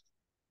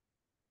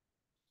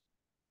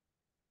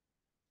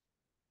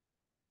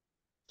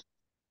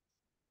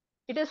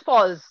 It is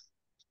false.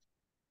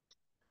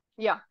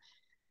 Yeah.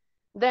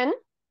 Then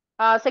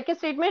second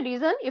statement,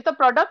 reason, if the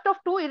product of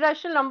two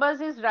irrational numbers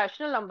is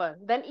rational number,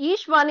 then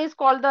each one is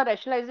called the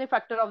rationalizing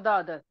factor of the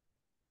other.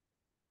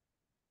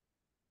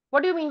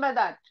 What do you mean by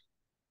that?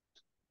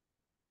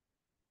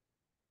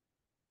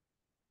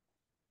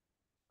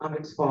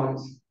 It's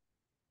false.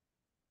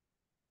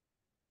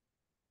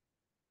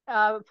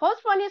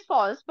 First one is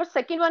false, but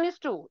second one is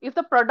true. If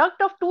the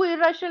product of two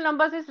irrational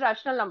numbers is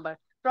rational number,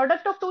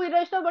 product of two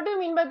irrational, what do you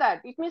mean by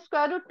that? It means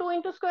square root 2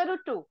 into square root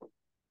 2.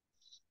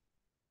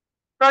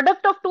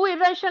 Product of two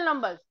irrational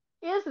numbers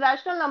is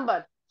rational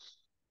number.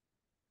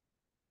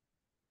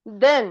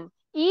 Then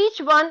each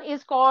one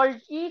is called,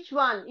 each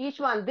one,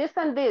 this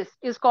and this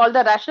is called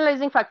the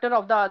rationalizing factor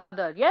of the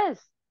other. Yes.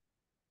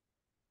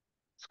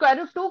 Square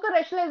root 2 का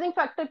rationalizing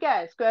factor क्या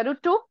है? Square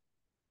root 2.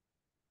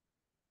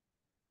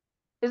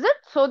 Is it?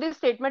 So this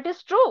statement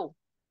is true.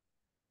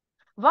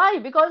 Why?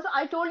 Because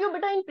I told you,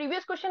 beta, in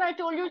previous question I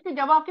told you कि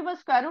जब आपके पास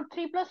square root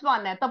 3 plus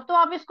 1 है, तब तो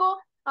आप इसको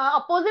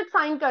opposite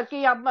sign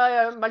करके आप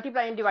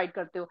multiply and divide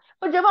करते हो.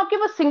 पर जब आपके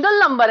पास single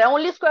number है,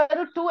 only square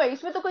root 2 है,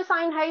 इसमें तो कोई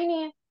sign है ही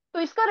नहीं है. तो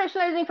इसका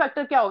rationalizing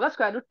factor क्या होगा?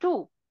 Square root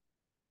 2.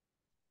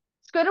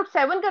 Square root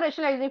 7 का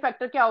rationalizing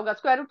factor क्या होगा?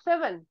 Square root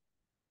 7.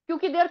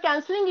 क्योंकि they are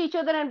cancelling each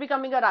other and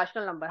becoming a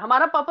rational number.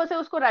 हमारा purpose है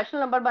उसको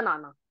rational number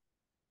banana.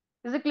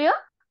 Is it clear?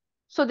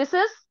 So this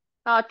is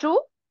true.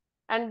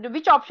 And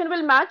which option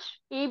will match?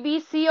 A,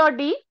 B, C or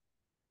D?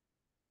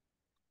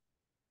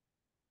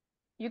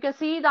 You can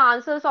see the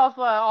answers of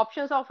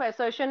options of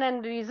assertion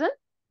and reason.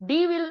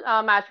 D will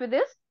match with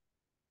this.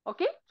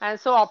 Okay, and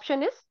so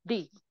option is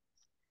D.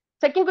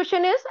 Second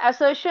question is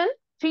assertion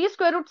 3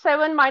 square root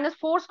 7 minus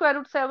 4 square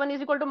root 7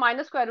 is equal to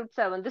minus square root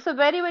 7. This is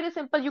very, very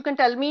simple. You can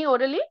tell me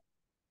orally.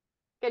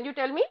 Can you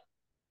tell me?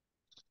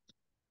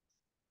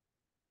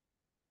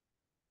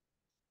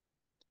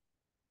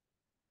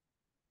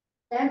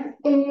 That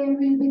A will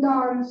be the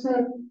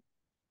answer.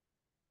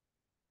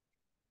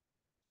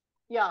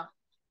 Yeah.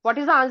 What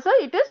is the answer?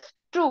 It is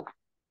true.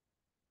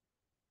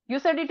 You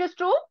said it is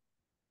true?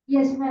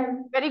 Yes,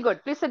 ma'am. Very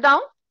good. Please sit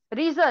down.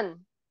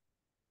 Reason.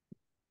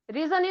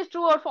 Reason is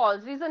true or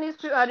false? Reason is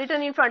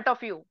written in front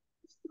of you.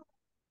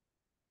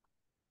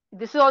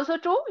 This is also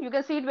true. You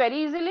can see it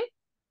very easily.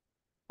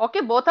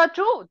 Okay, both are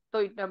true. So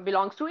it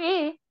belongs to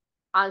A.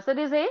 Answer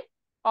is A.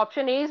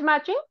 Option A is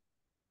matching.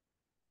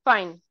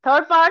 Fine.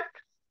 Third part.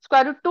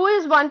 Square root 2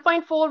 is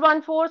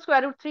 1.414.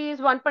 Square root 3 is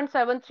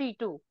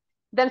 1.732.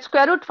 Then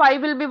square root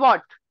 5 will be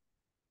what?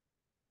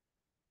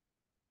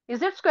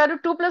 Is it square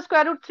root 2 plus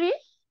square root 3?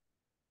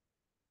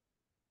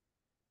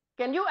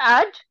 Can you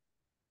add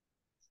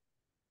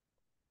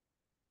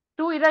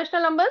two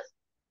irrational numbers?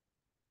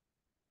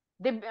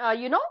 They,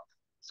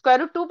 square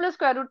root 2 plus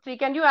square root 3.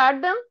 Can you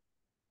add them?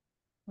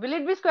 Will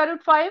it be square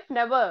root 5?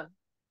 Never.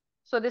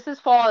 So this is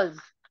false.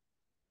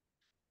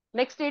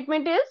 Next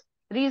statement is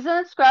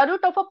reason square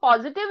root of a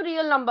positive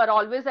real number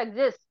always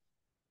exists.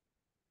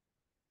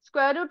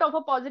 Square root of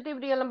a positive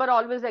real number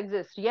always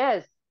exists.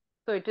 Yes.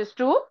 So it is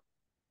true.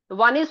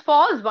 One is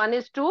false, one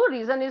is true,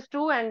 reason is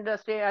true, and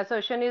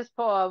assertion is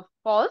false.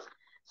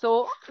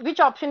 So which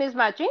option is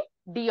matching?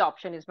 D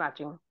option is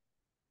matching.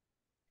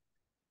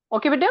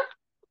 Okay, beta?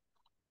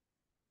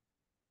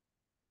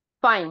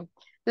 Fine.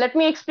 Let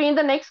me explain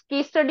the next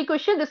case study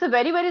question. This is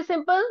very, very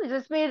simple.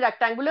 जिसमें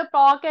rectangular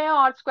park है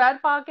और square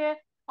park है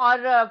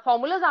और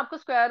formulas आपको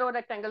square और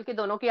rectangle के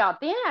दोनों के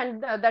आते हैं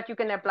and that you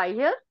can apply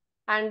here.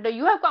 And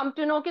you have come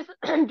to know कि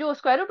जो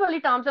square root वाली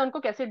terms है उनको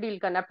कैसे deal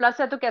करना है. Plus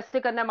है तो कैसे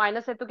करना है,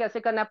 minus है तो कैसे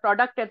करना है,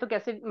 product है तो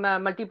कैसे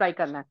multiply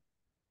करना है.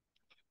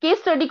 Case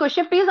study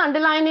question, please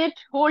underline it.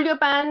 Hold your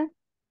pen.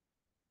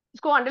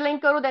 इसको underline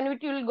करो, then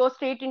it will go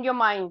straight in your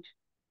mind.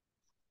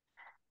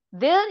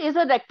 There is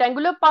a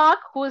rectangular park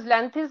whose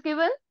length is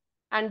given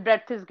and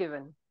breadth is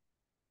given.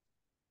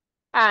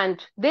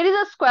 And there is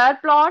a square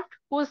plot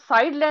whose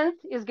side length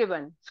is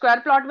given.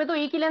 Square plot में तो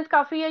एक ही length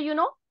काफी है, you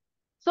know.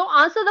 So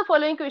answer the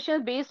following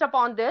questions based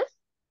upon this.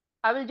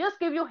 I will just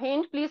give you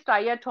hint. Please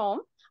try at home.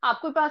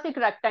 आपके पास एक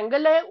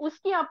rectangle है,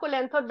 उसकी आपको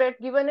length और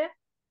breadth given है.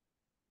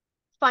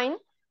 Fine.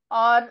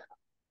 और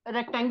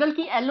rectangle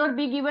की L और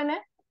B given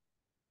है.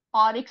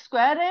 और एक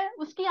square है,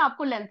 उसकी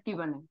आपको length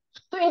given है.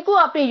 तो इनको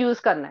आपने use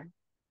करना है.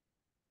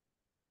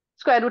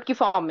 Square root की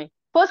form में.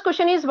 First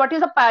question is, what is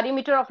the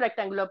perimeter of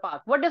rectangular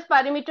park? What is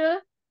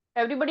perimeter?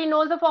 Everybody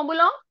knows the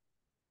formula.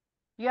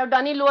 You have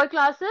done in lower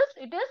classes.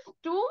 It is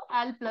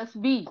 2L plus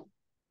B.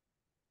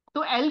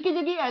 तो L की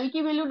जगह L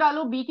की value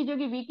डालो, B की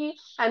जगह B की,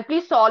 and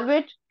please solve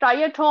it.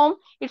 Try at home.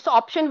 Its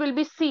option will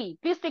be C.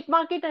 Please tick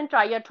mark it and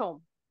try at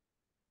home.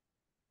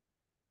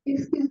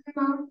 Excuse me,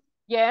 ma'am.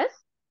 Yes.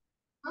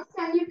 Ma'am,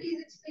 can you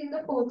please explain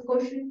the fourth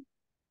question?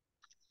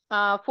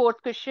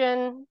 Fourth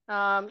question.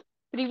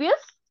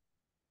 Previous.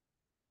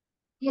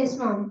 Yes,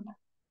 ma'am.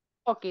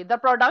 Okay. The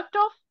product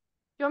of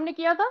जो हमने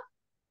किया था.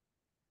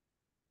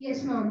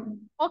 Yes, ma'am.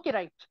 Okay,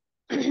 right.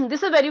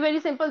 This is very, very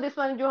simple. This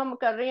one जो हम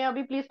कर रहे हैं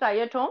अभी, please try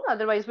at home.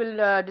 Otherwise,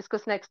 we'll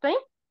discuss next time.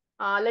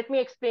 Let me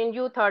explain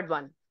you third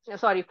one.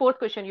 Sorry, fourth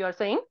question you are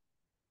saying.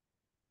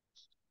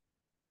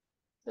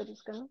 So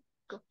this gonna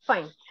go.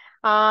 Fine.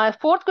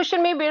 Fourth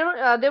question में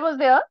there was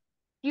there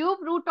cube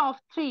root of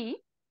 3,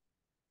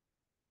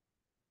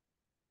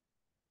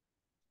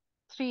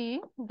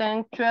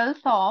 then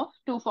 12th of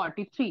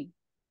 243.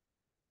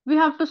 We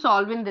have to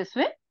solve in this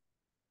way.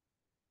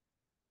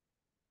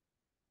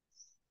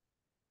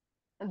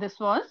 This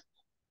was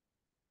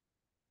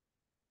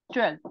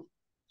 12.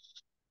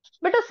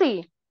 But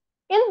see,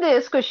 in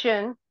this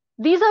question,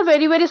 these are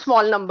very, very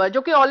small number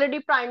जो कि already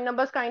prime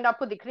numbers kind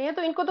आपको दिख रही हैं,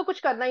 तो इनको तो कुछ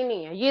करना ही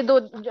नहीं है.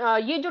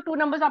 ये जो two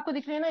numbers आपको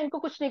दिख रहे हैं ना, इनको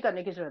कुछ नहीं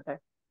करने की जरूरत है.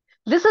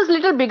 This is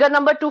little bigger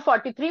number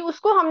 243.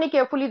 उसको हमने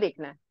carefully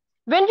देखना है.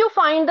 When you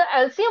find the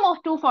LCM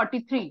of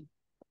 243,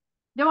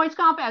 जब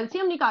इसका आप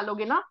LCM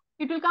निकालोगे ना,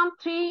 it will come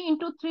 3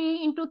 into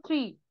 3 into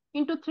 3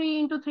 into 3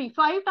 into 3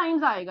 5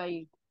 times आएगा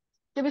ये.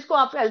 जब इसको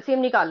आप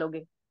LCM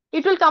निकालोगे,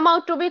 it will come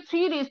out to be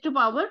 3 raised to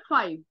power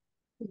 5.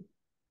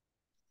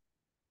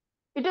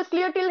 It is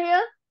clear till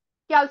here?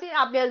 कि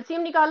आपने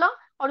LCM निकाला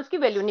और उसकी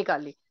वैल्यू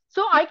निकाली.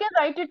 So I can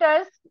write it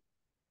as,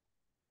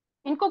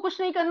 इनको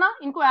कुछ नहीं करना,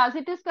 इनको as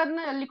it is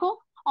करना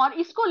लिखो और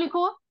इसको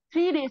लिखो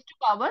 3 raised to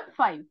power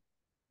 5.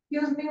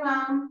 Excuse me,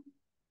 ma'am.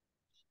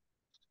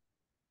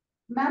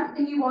 Ma'am,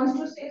 he wants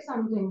to say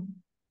something.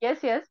 Yes,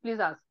 yes, please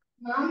ask.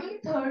 Ma'am,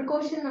 ये third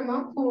question है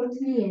ma'am, fourth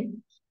नहीं है.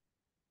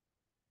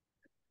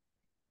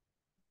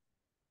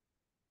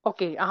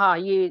 Okay, हाँ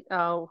ये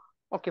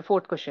okay,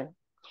 fourth question.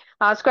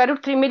 Square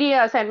root 3 मेरी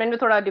assignment में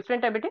थोड़ा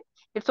different है बेटे.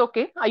 It's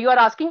okay. You are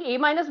asking A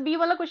minus B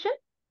वाला question?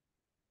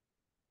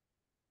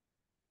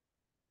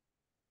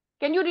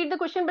 Can you read the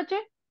question बच्चे?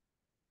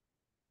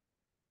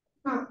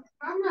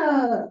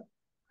 Under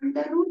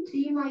root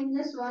 3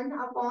 minus 1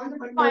 upon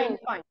under Fine,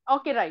 fine.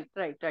 Okay, right.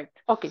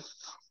 Okay.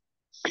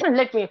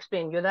 Let me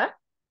explain you that.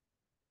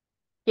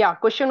 Yeah,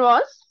 question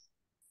was,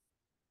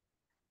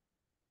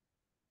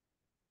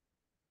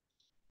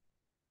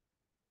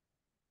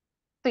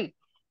 see,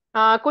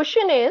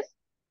 question is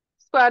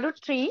square root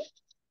 3.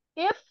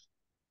 If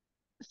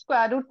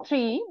square root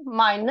 3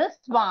 minus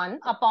 1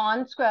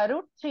 upon square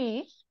root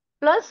 3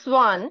 plus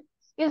 1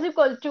 is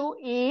equal to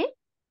a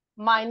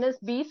minus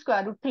b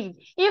square root 3.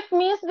 If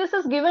means this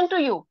is given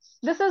to you.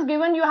 This is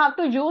given, you have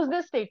to use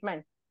this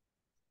statement.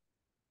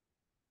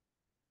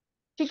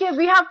 ठीक है,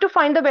 we have to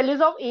find the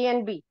values of a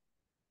and b.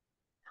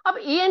 अब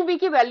a and b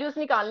की values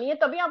निकालनी है,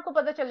 तभी आपको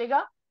पता चलेगा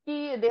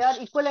कि they are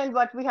equal and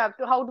what we have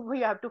to, how do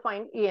we have to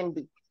find a and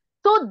b.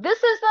 So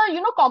this is the,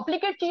 you know,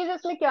 complicated चीज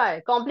इसमें क्या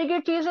है?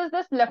 Complicated चीज is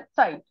this left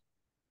side.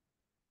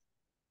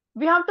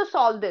 We have to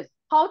solve this.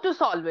 How to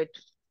solve it?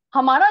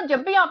 हमारा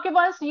जब भी आपके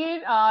पास ये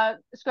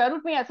स्क्वायर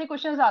रूट में ऐसे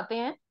क्वेश्चंस आते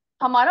हैं,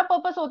 हमारा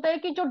पर्पस होता है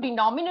कि जो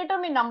डिनोमिनेटर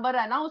में नंबर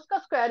है ना, उसका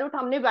स्क्वायर रूट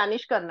हमने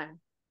वैनिश करना है.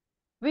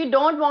 We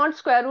don't want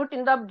square root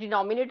in the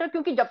denominator,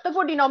 क्योंकि जब तक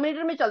वो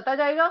डिनोमिनेटर में चलता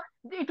जाएगा,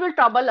 it will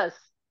trouble us.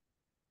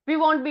 We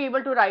want be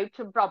able to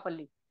right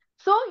properly.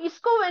 सो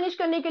इसको वैनिश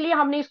करने के लिए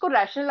हमने इसको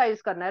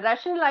रैशनलाइज करना है.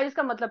 रैशनलाइज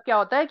का मतलब क्या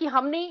होता है कि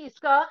हमने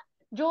इसका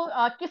जो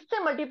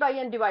किससे मल्टीप्लाई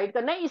एंड डिवाइड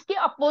करना है, इसके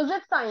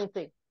अपोजिट साइन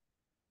से.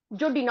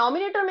 जो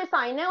डिनोमिनेटर में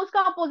साइन है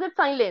उसका अपोजिट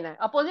साइन लेना है.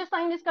 अपोजिट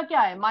साइन इसका क्या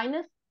है?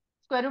 Minus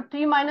square root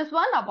 3 minus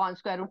 1 upon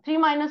square root 3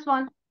 minus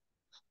 1.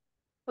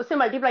 उससे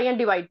मल्टीप्लाई एंड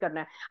डिवाइड करना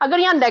है. अगर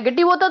यहाँ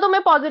नेगेटिव होता तो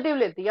मैं पॉजिटिव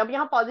लेती, अब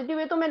यहाँ पॉजिटिव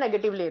है तो मैं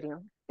नेगेटिव ले रही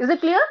हूँ. Is it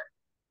clear?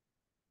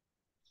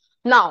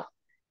 Now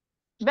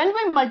when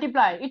we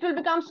multiply, it will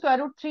become square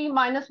root 3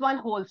 minus 1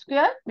 whole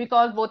square,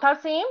 because both are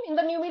same in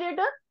the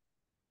numerator.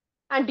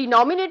 And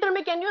denominator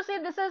में, can you say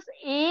this is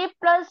a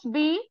plus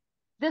b,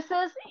 this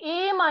is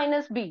a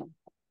minus b?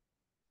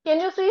 Can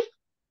you see?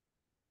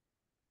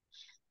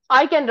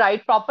 I can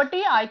write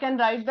property, I can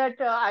write that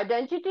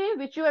identity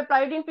which you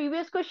applied in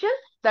previous question,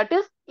 that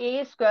is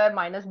a square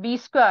minus b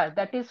square,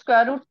 that is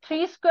square root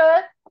 3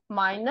 square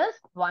minus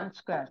 1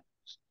 square.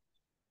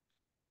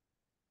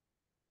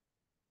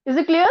 Is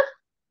it clear?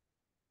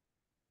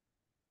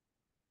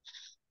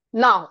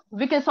 Now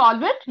we can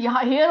solve it.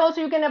 Here also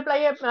you can apply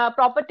a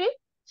property,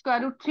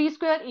 square root 3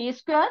 square a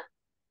square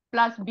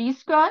plus b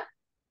square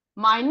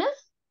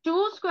minus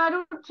 2 square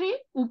root 3.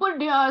 ऊपर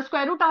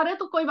square root आ रहा है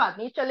तो कोई बात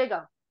नहीं,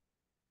 चलेगा.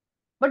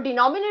 But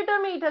denominator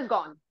में it has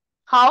gone.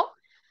 How?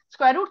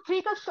 Square root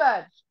 3 का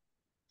square,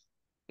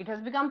 it has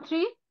become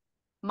 3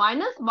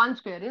 minus 1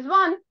 square is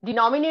 1.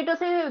 Denominator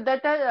से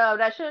that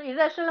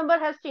irrational number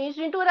has changed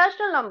into a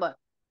rational number.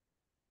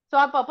 So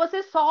our purpose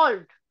is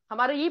solved.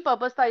 हमारा यही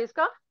purpose था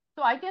इसका.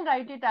 So I can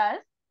write it as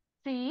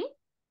 3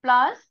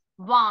 plus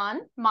 1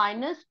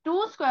 minus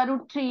 2 square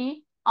root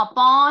 3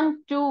 upon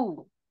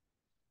 2.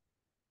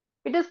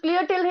 It is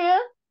clear till here?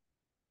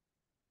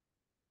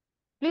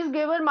 Please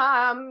give her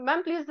my,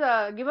 ma'am, please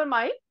give her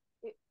my.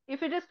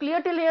 If it is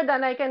clear till here,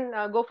 then I can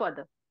go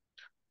further.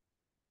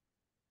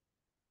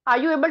 Are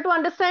you able to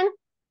understand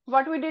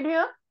what we did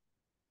here?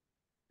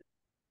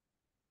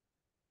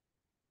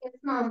 Yes,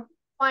 ma'am.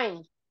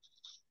 Fine.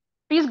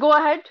 Please go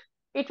ahead.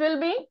 It will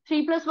be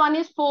 3 plus 1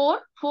 is 4.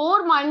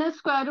 4 minus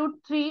square root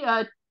 3,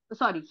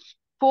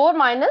 4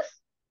 minus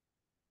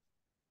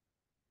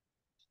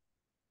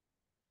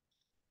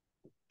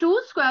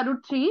 2 square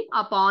root 3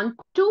 upon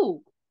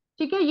 2.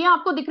 ठीक है, ये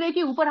आपको दिख रहा है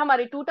कि ऊपर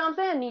हमारे 2 टर्म्स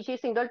है, नीचे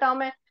सिंगल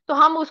टर्म है. तो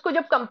हम उसको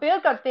जब कंपेयर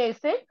करते हैं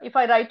इससे, if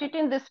I right it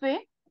in this way,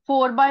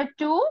 4 by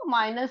 2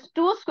 minus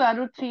 2 square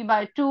root 3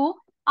 by 2,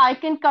 I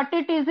can cut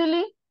it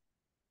easily.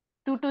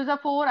 2 2 is a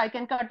 4, I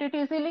can cut it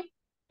easily.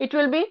 It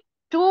will be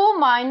 2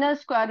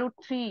 minus square root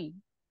 3.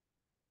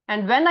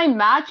 And when I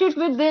match it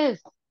with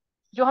this,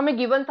 जो हमें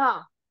given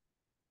था,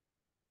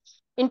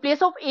 in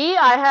place of a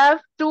I have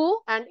 2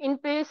 and in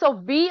place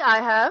of b I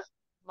have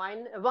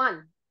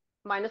 1.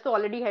 Minus तो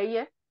already है ही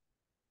है.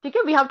 ठीक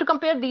है, we have to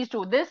compare these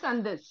two, this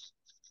and this.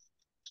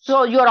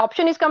 So your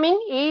option is coming,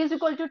 a is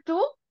equal to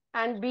 2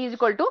 and b is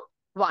equal to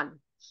 1.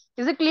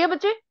 Is it clear,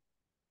 बच्चे?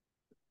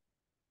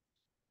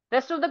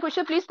 Rest of the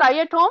question please try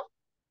at home.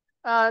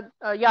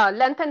 Yeah,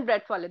 length and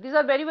breadth wale. These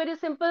are very, very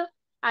simple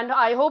and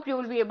I hope you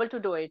will be able to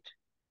do it.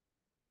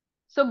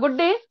 So good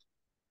day.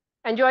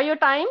 Enjoy your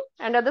time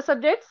and other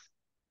subjects.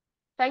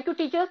 Thank you,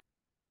 teachers.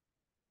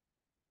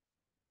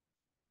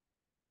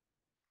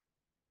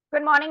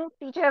 Good morning,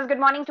 teachers. Good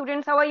morning,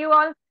 students. How are you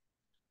all?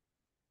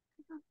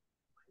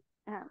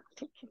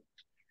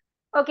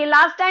 Okay,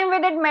 last time we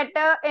did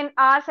matter in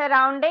our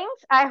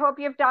surroundings. I hope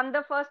you've done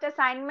the first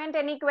assignment.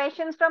 Any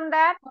questions from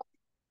that?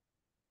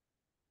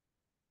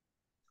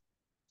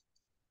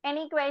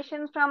 Any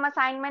questions from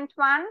assignment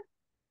 1?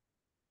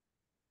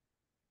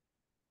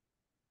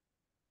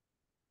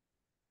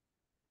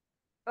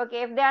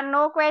 Okay, if there are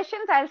no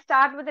questions, I'll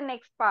start with the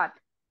next part.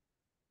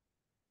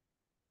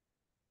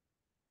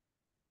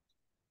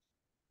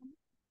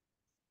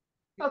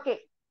 Okay,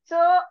 so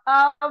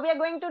we are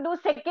going to do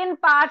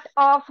second part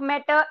of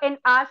matter in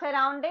our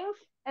surroundings.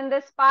 in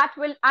this part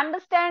will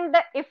understand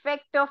the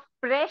effect of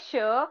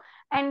pressure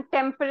and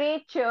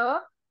temperature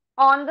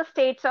on the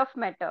states of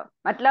matter.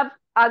 मतलब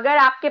अगर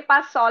आपके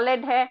पास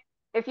solid है,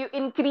 if you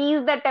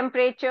increase the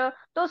temperature,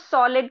 तो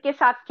solid के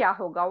साथ क्या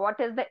होगा? What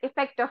is the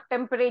effect of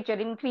temperature?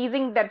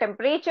 Increasing the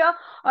temperature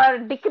or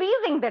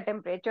decreasing the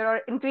temperature, or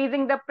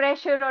increasing the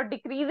pressure or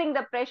decreasing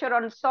the pressure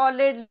on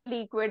solid,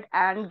 liquid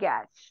and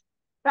gas,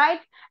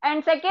 right?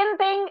 And second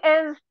thing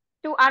is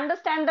to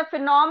understand the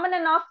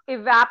phenomenon of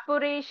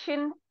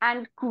evaporation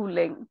and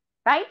cooling,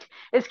 right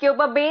इसके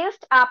ऊपर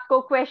based आपको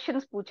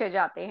questions पूछे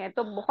जाते हैं,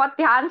 तो बहुत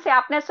ध्यान से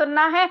आपने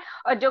सुनना है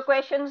और जो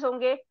क्वेश्चंस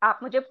होंगे आप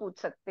मुझे पूछ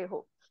सकते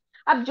हो।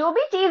 अब जो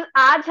भी चीज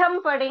आज हम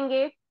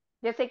पढ़ेंगे,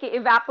 जैसे कि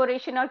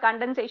इवेपोरेशन और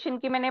कंडेंसेशन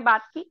की मैंने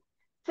बात की,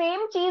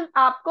 सेम चीज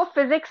आपको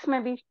फिजिक्स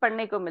में भी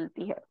पढ़ने को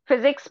मिलती है।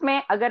 फिजिक्स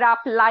में अगर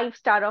आप लाइफ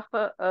स्टार ऑफ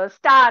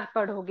स्टार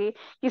पढ़ोगे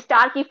कि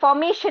स्टार की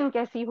फॉर्मेशन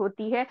कैसी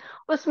होती है,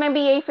 उसमें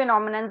भी यही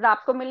फिनोमिनन्स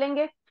आपको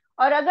मिलेंगे।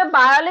 और अगर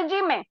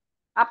बायोलॉजी में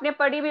आपने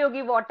पढ़ी भी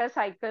होगी वाटर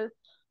साइकिल,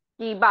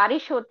 कि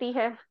बारिश होती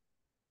है,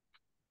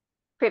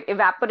 फिर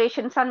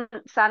इवेपोरेशन, सन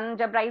सन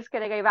जब राइज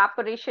करेगा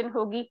इवेपोरेशन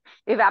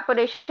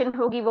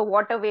होगी, वो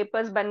वाटर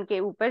वेपर्स बन के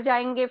ऊपर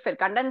जाएंगे, फिर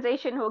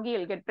कंडेंसेशन होगी,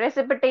 you'll get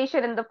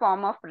precipitation in the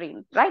form of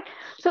rain, right?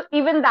 So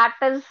even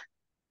that is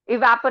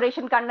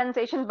evaporation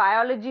condensation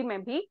biology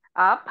में भी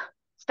आप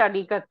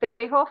स्टडी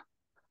करते हो।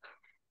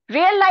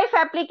 रियल लाइफ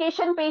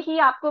एप्लीकेशन पे ही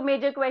आपको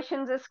मेजर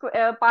क्वेश्चंस इस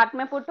पार्ट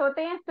में पुट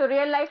होते हैं। तो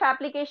रियल लाइफ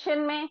एप्लीकेशन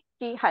में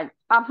कि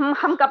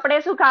हम कपड़े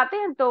सुखाते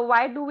हैं, तो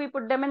why do we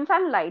put them in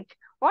sunlight?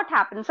 What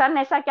happens? सन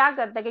ऐसा क्या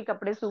करता है कि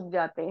कपड़े सूख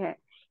जाते हैं?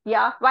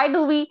 या why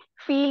do we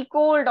feel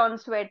cold on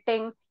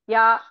sweating?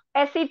 या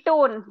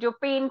एसीटोन जो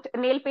पेंट,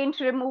 नेल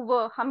पेंट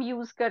रिमूवर हम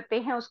यूज करते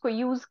हैं, उसको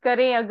यूज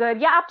करें अगर,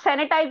 या आप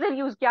सैनिटाइजर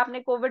यूज किया, आपने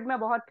कोविड में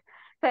बहुत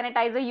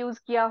सैनिटाइजर यूज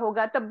किया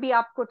होगा, तब भी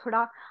आपको थोड़ा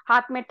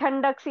हाथ में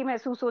ठंडक सी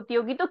महसूस होती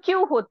होगी, तो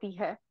क्यों होती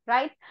है,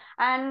 right?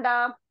 And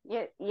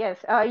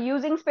yes,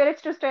 using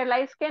spirits to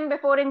sterilise skin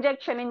before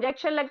injection,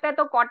 injection लगता है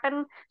तो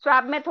कॉटन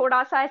स्वैब में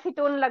थोड़ा सा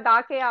एसीटोन लगा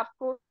के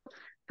आपको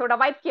थोड़ा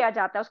वाइप किया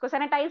जाता है, उसको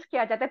सैनिटाइज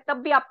किया जाता है,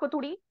 तब भी आपको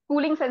थोड़ी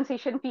कूलिंग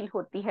सेंसेशन फील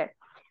होती है।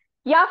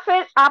 या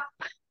फिर आप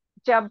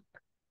जब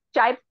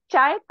चाय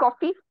चाय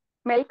कॉफी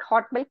मिल्क,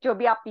 हॉट मिल्क जो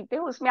भी आप पीते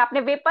हो, उसमें आपने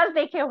वेपर्स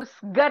देखे हो, उस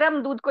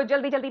गर्म दूध को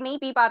जल्दी जल्दी नहीं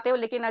पी पाते हो,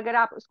 लेकिन अगर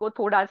आप उसको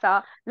थोड़ा सा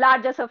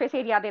लार्जर सरफेस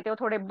एरिया देते हो,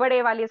 थोड़े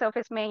बड़े वाले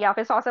सरफेस में या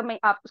फिर सॉसर में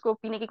आप उसको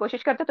पीने की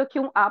कोशिश करते हो, तो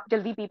क्यों आप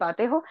जल्दी पी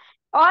पाते हो।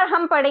 और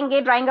हम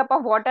पढ़ेंगे drawing up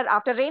of water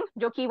after rain,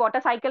 जो कि वाटर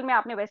साइकिल में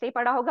आपने वैसे ही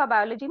पढ़ा होगा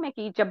बायोलॉजी में,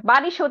 कि जब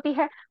बारिश होती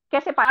है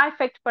कैसे पानी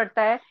इफेक्ट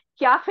पड़ता है,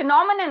 क्या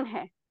फिनोमिनन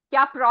है,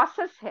 क्या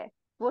प्रोसेस है,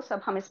 वो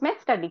सब हम इसमें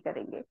स्टडी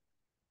करेंगे।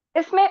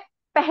 इसमें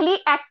पहली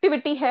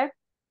एक्टिविटी है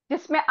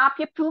जिसमें आप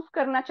ये प्रूव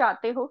करना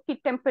चाहते हो कि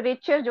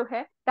टेम्परेचर जो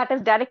है that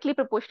is directly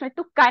proportional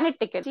to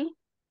kinetic energy.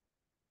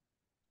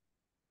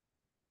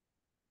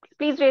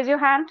 Please raise your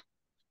hand.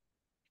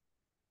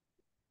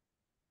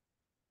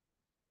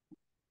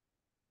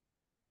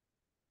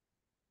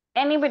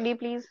 Anybody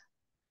please.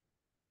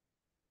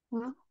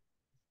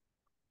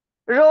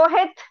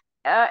 Rohit,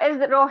 is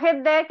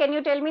Rohit there? Can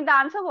you tell me the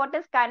answer? What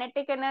is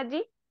kinetic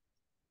energy?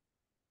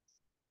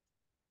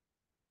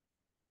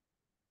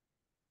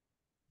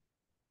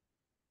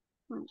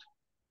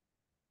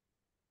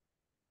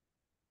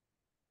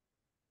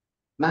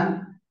 Ma'am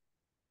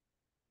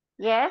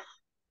Yes.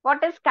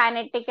 What is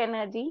kinetic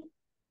energy?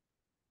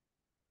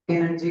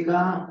 Energy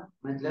का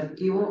मतलब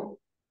कि वो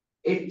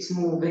it's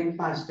moving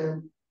faster.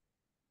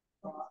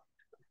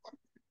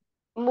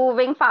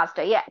 Moving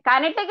faster. Yeah.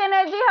 Kinetic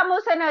energy हम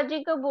उस energy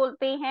को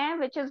बोलते हैं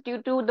which is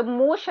due to the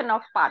motion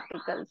of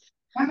particles.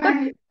 And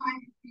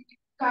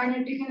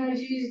kinetic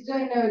energy is the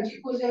energy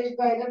possessed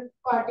by the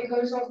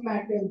particles of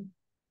matter.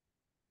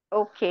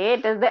 Okay,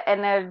 it is the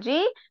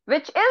energy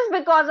which is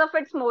because of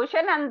its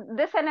motion, and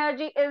this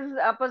energy is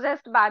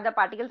possessed by the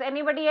particles.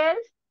 Anybody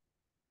else?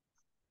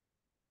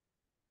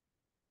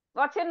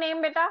 What's your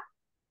name, beta?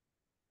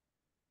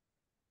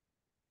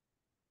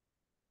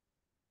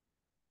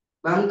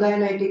 Ma'am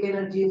kinetic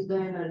energy is the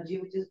energy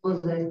which is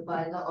possessed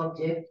by the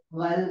object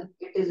while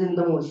it is in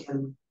the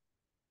motion.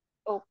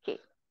 Okay,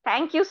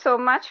 thank you so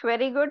much.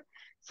 Very good.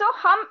 So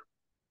हम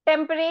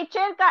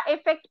temperature का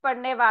effect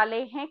पड़ने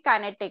वाले हैं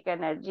kinetic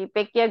energy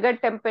पे, कि अगर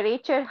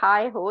temperature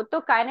high हो तो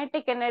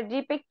काइनेटिक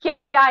एनर्जी पे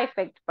क्या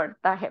इफेक्ट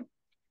पड़ता है।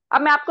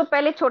 अब मैं आपको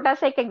पहले छोटा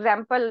सा एक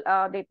एग्जांपल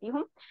देती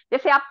हूँ।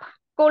 जैसे आप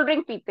कोल्ड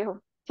ड्रिंक पीते हो,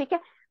 ठीक है,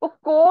 वो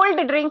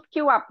कोल्ड ड्रिंक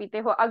क्यों आप पीते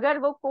हो? अगर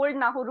वो कोल्ड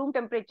ना हो, रूम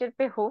टेम्परेचर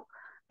पे हो,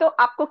 तो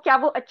आपको क्या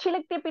वो अच्छी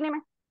लगती है पीने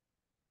में?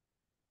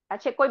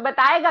 अच्छा, कोई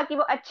बताएगा कि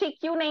वो अच्छी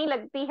क्यों नहीं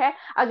लगती है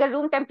अगर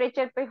रूम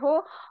टेम्परेचर पे हो,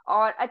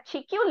 और अच्छी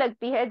क्यों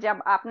लगती है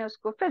जब आपने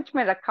उसको फ्रिज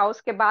में रखा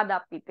उसके बाद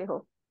आप पीते हो?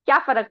 क्या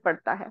फर्क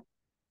पड़ता है?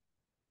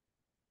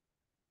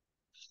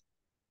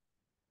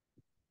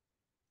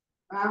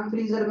 मैम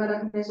फ्रीजर में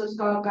रखने से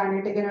उसका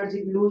काइनेटिक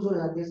एनर्जी लूज हो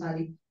जाती है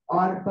सारी,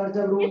 और पर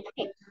जब रूम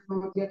टेम्परेचर में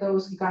होती है तो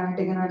उसकी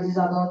काइनेटिक एनर्जी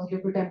ज्यादा होती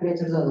है, फिर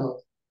टेम्परेचर ज्यादा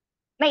होता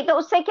नहीं, तो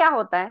उससे क्या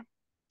होता है?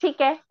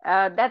 ठीक है,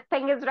 दैट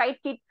थिंग इज राइट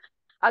कि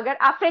अगर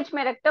आप फ्रिज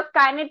में रखते हो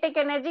काइनेटिक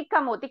एनर्जी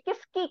कम होती,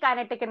 किसकी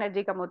काइनेटिक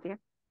एनर्जी कम होती है?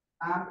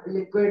 आप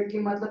लिक्विड की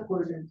मतलब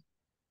cold drink.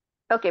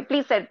 Okay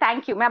please sir,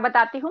 thank you, मैं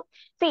बताती हूँ।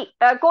 सी,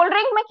 कोल्ड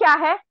ड्रिंक में क्या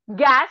है,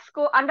 गैस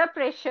को अंडर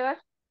प्रेशर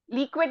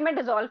लिक्विड में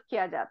डिसॉल्व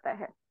किया जाता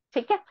है।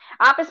 ठीक है,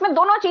 आप इसमें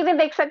दोनों चीजें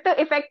देख सकते हो,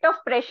 इफेक्ट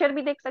ऑफ प्रेशर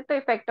भी देख सकते हो,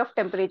 इफेक्ट ऑफ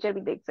टेम्परेचर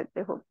भी देख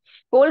सकते हो।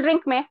 कोल्ड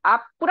ड्रिंक में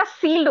आप पूरा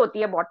सील्ड होती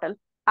है बॉटल,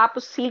 आप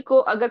उस सील को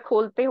अगर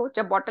खोलते हो,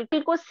 जब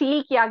बॉटल को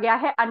सील किया गया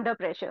है अंडर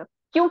प्रेशर,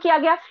 क्यों किया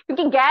गया,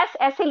 क्योंकि गैस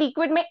ऐसे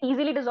लिक्विड में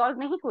इजीली डिसॉल्व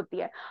नहीं होती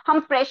है, हम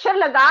प्रेशर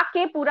लगा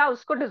के पूरा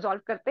उसको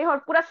डिसॉल्व करते हैं और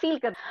पूरा सील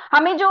करते हैं।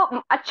 हमें जो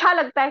अच्छा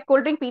लगता है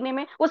कोल्ड ड्रिंक पीने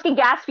में, उसकी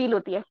गैस फील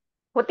होती है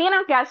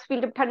ना, गैस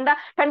फील। ठंडा,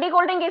 ठंडी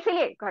कोल्ड ड्रिंक,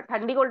 इसीलिए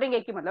ठंडी कोल्ड ड्रिंक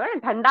एक ही मतलब है,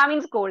 ठंडा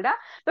मीन्स कोल्ड है।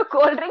 तो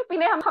कोल्ड ड्रिंक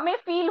पीने हमें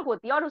फील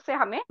होती है और उससे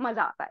हमें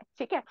मजा आता है।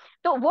 ठीक है,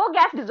 तो वो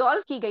गैस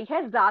डिसॉल्व की गई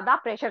है ज्यादा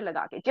प्रेशर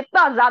लगा के,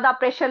 जितना ज्यादा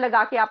प्रेशर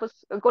लगा के आप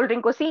उस कोल्ड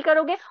ड्रिंक को सील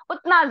करोगे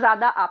उतना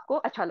ज्यादा आपको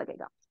अच्छा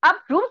लगेगा। अब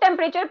रूम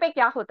टेम्परेचर पे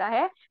क्या होता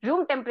है,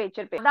 रूम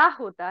टेम्परेचर पे ज्यादा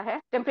होता है,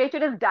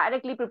 temperature is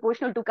directly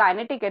proportional to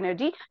kinetic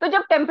energy. तो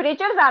जब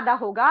टेम्परेचर ज्यादा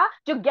होगा,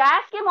 जो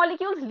गैस के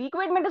मॉलिक्यूल्स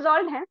लिक्विड में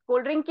डिसॉल्व हैं,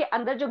 कोल्ड ड्रिंक के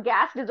अंदर जो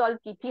गैस डिसॉल्व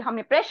की थी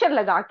हमने प्रेशर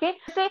लगा के,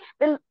 से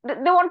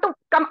they want to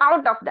come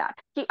out of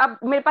that, कि अब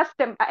मेरे पास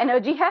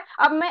एनर्जी है,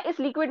 अब मैं इस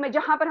लिक्विड में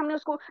जहां पर हमने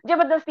उसको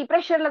जबरदस्ती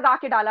प्रेशर लगा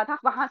के डाला था,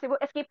 वहां से वो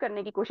एस्केप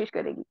करने की कोशिश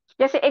करेगी।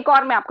 जैसे एक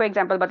और मैं आपको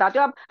एग्जांपल बताती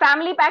हूँ, अब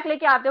फैमिली पैक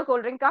लेके आते हो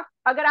कोल्ड ड्रिंक का,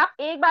 अगर आप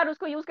एक बार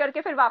उसको यूज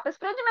करके फिर वापस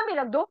फ्रिज में भी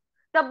रख दो,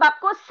 तब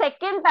आपको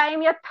सेकेंड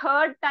टाइम या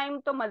थर्ड टाइम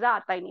तो मजा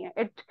आता ही नहीं है।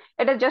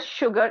 It is just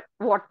sugar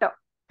water,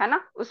 है ना,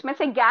 उसमें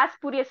से गैस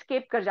पूरी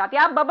एस्केप कर जाती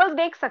है। आप बबल्स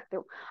देख सकते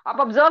हो, आप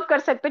ऑब्जर्व कर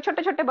सकते हो,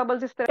 छोटे छोटे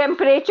बबल्स इस तरह।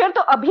 टेम्परेचर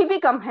तो अभी भी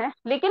कम है,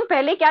 लेकिन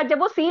पहले क्या, जब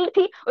वो सील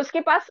थी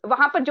उसके पास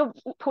वहां पर जो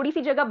थोड़ी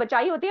सी जगह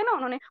बचाई होती है ना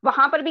उन्होंने,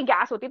 वहां पर भी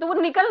गैस होती है, तो वो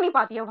निकल नहीं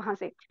पाती है वहां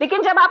से।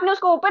 लेकिन जब आपने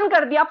उसको ओपन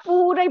कर दिया,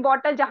 पूरी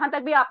बॉटल जहां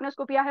तक भी आपने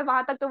उसको पिया है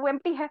वहां तक तो वो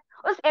एम्प्टी है,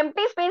 उस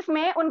एम्प्टी स्पेस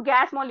में उन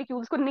गैस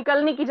मॉलिक्यूल्स को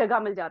निकलने की जगह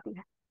मिल जाती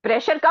है।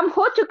 प्रेशर कम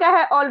हो चुका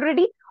है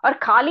ऑलरेडी और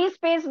खाली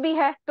स्पेस भी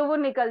है, तो वो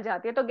निकल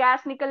जाती है, तो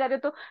गैस निकल जाती है।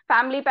 तो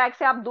फैमिली पैक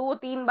से आप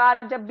 2-3 बार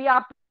जब भी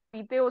आप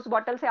पीते हो उस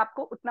बॉटल से,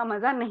 आपको उतना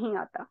मजा नहीं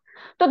आता।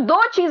 तो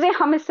दो चीजें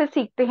हम इससे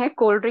सीखते हैं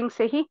कोल्ड ड्रिंक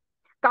से ही।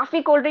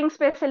 काफी कोल्ड ड्रिंक्स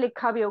पे ऐसे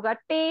लिखा भी होगा,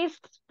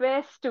 test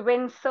best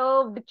when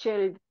served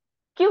chilled.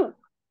 क्यों,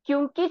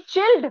 क्योंकि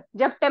चिल्ड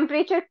जब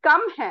टेम्परेचर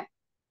कम है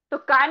तो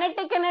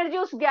काइनेटिक एनर्जी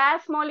उस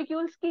गैस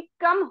मॉलिक्यूल्स की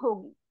कम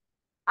होगी,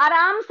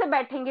 आराम से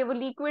बैठेंगे वो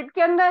लिक्विड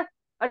के अंदर,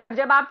 और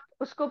जब आप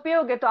उसको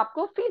पियोगे तो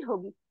आपको फील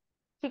होगी।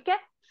 ठीक है,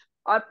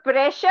 और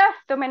प्रेशर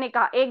तो मैंने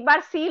कहा, एक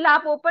बार सील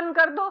आप ओपन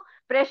कर दो,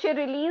 प्रेशर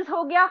रिलीज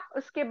हो गया,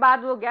 उसके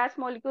बाद वो गैस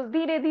मॉलिक्यूल्स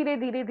धीरे धीरे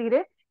धीरे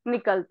धीरे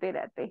निकलते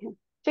रहते हैं।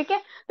 ठीक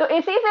है, तो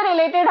इसी से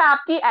रिलेटेड है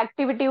आपकी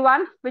activity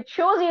 1 which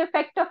shows the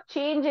effect of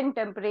change in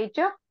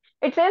temperature.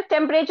 It says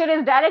temperature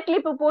is directly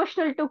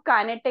proportional to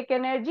kinetic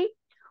energy.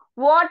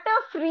 Water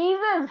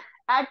freezes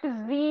at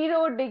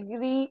 0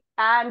 degree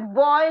and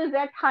boils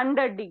at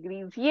 100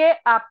 degrees। ये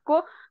आपको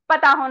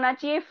पता होना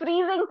चाहिए,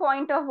 फ्रीजिंग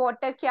पॉइंट ऑफ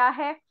वाटर क्या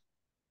है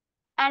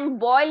and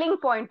boiling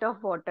point of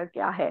water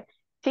क्या है।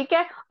 ठीक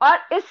है,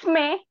 और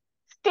इसमें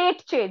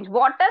स्टेट चेंज,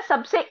 वाटर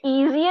सबसे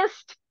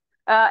इजीएस्ट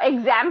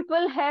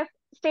एग्जाम्पल है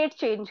स्टेट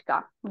चेंज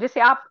का,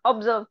 जिसे आप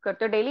ऑब्जर्व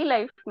करते हो डेली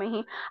लाइफ में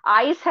ही।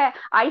 आइस है,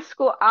 आइस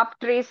को आप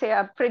ट्रे से,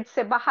 आप फ्रिज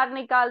से बाहर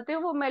निकालते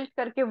हो, वो मेल्ट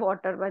करके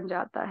वाटर बन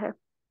जाता है।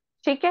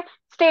 ठीक है,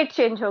 स्टेट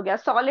चेंज हो गया,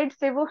 सॉलिड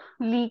से वो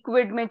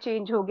लिक्विड में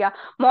चेंज हो गया।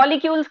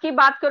 मॉलिक्यूल्स की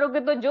बात करोगे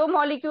तो जो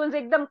मॉलिक्यूल्स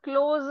एकदम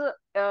क्लोज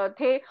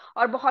थे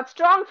और बहुत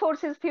स्ट्रांग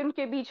फोर्सेस थी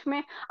उनके बीच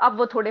में, अब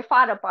वो थोड़े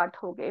फार अपार्ट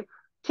हो गए।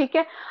 ठीक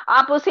है,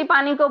 आप उसी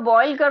पानी को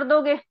बॉईल कर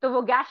दोगे तो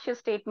वो गैसियस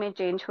स्टेट में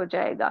चेंज हो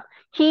जाएगा,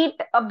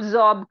 हीट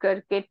अब्सॉर्ब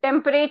करके,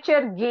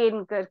 टेम्परेचर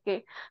गेन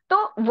करके।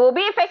 तो वो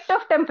भी इफेक्ट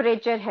ऑफ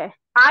टेम्परेचर है।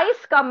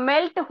 आइस का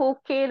मेल्ट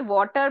होके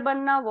वाटर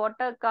बनना,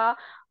 वाटर का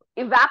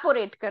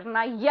इवेपोरेट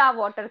करना या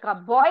वाटर का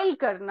बॉईल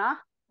करना,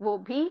 वो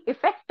भी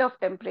इफेक्ट ऑफ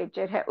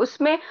टेम्परेचर है।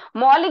 उसमें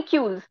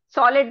मॉलिक्यूल्स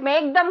सॉलिड में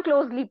एकदम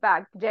क्लोजली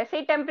पैक्ड, जैसे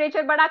ही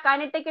टेम्परेचर बढ़ा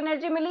काइनेटिक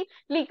एनर्जी मिली,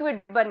 लिक्विड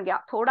बन गया,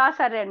 थोड़ा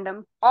सा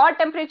रैंडम, और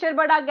टेम्परेचर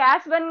बढ़ा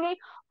गैस बन गई,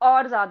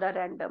 और ज्यादा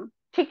रैंडम।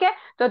 ठीक है,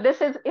 तो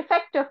this is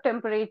effect of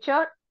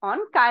temperature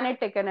on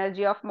kinetic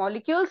energy of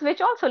molecules,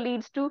 which also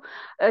leads to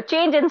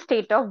change in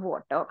state of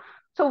water.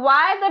 So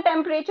why the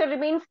temperature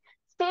remains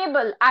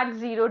stable at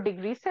 0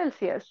 degree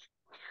Celsius?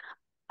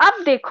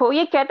 अब देखो,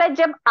 ये कहता है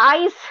जब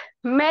आइस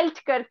मेल्ट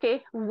करके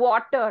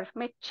वाटर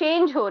में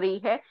change हो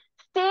रही है,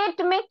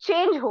 स्टेट में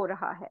चेंज हो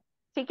रहा है।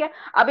 ठीक है,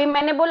 अभी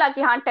मैंने बोला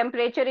कि हाँ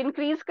टेम्परेचर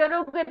इंक्रीज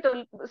करोगे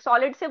तो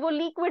सॉलिड से वो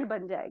लिक्विड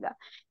बन जाएगा,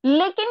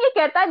 लेकिन ये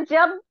कहता है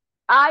जब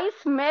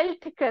आइस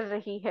मेल्ट कर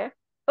रही है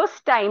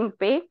उस टाइम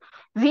पे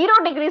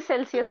 0 डिग्री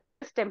सेल्सियस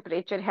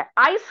टेम्परेचर है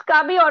आइस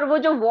का भी, और वो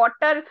जो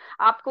वाटर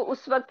आपको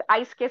उस वक्त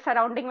आइस के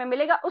सराउंडिंग में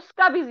मिलेगा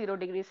उसका भी 0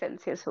 डिग्री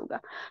सेल्सियस होगा।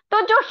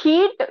 तो जो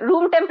हीट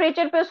रूम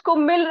टेम्परेचर पे उसको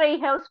मिल रही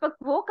है उस वक्त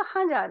वो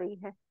कहाँ जा रही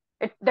है,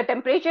 the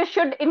temperature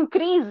should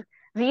increase,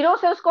 zero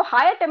से उसको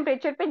हायर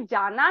टेम्परेचर पे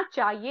जाना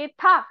चाहिए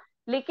था,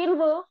 लेकिन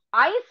वो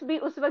आइस भी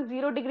उस वक्त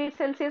 0 डिग्री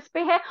सेल्सियस पे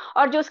है,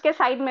 और जो उसके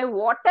साइड में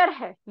वाटर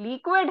है,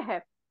 लिक्विड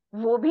है,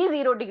 वो भी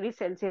 0 डिग्री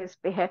सेल्सियस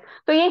पे है।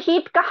 तो ये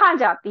हीट कहाँ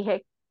जाती है,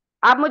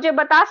 आप मुझे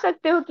बता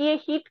सकते हो कि ये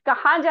हीट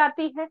कहाँ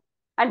जाती है?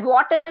 And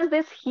what is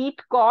this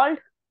heat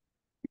called?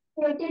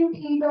 Latent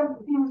heat of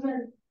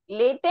fusion.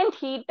 Latent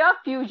heat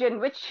of fusion,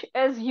 which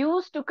is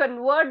used to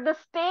convert the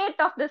state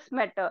of this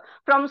matter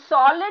from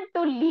solid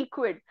to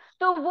liquid.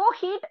 तो वो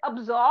heat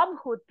absorb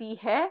होती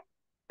है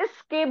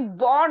इसके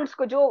bonds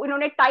को, जो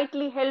इन्होंने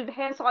tightly held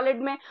है solid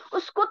में,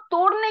 उसको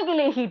तोड़ने के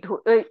लिए हीट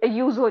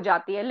यूज हो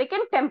जाती है,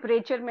 लेकिन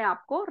टेम्परेचर में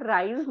आपको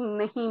राइज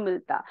नहीं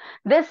मिलता.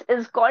 This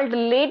is called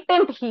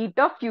latent heat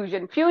of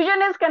fusion.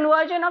 Fusion is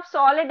conversion of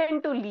solid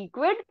into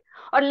liquid.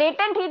 और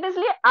लेटेंट हीट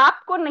इसलिए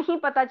आपको नहीं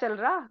पता चल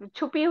रहा,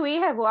 छुपी हुई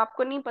है, वो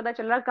आपको नहीं पता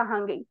चल रहा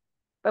कहाँ गई.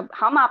 अब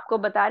हम आपको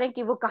बता रहे हैं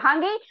कि वो कहाँ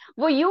गई.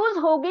 वो यूज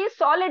हो गई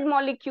सॉलिड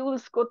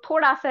मॉलिक्यूल्स को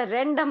थोड़ा सा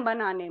रैंडम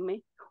बनाने में,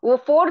 वो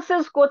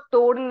फोर्सेस को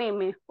तोड़ने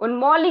में, उन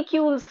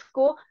मॉलिक्यूल्स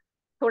को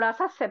थोड़ा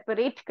सा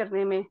सेपरेट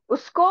करने में,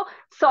 उसको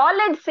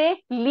सॉलिड से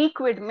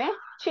लिक्विड में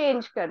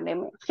चेंज करने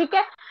में. ठीक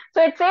है.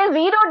 So it says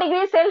 0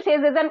 degree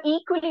Celsius is an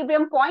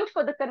equilibrium point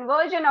for the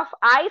conversion of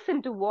ice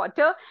into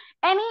water.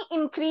 Any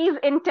increase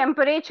in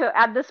temperature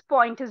at this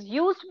point is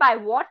used by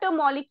water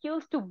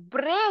molecules to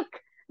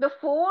break the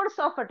force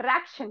of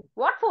attraction.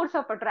 What force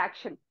of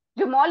attraction?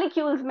 जो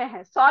molecules में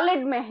है,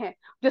 solid में है,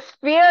 जो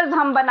spheres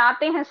हम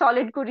बनाते हैं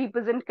solid को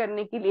रिप्रेजेंट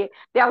करने के लिए,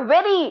 they are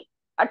very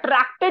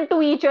attracted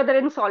to each other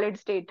in solid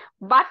state,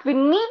 but we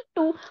need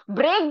to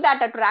break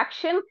that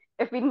attraction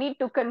if we need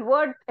to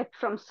convert it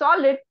from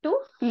solid to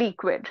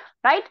liquid,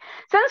 right?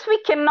 Since we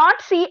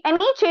cannot see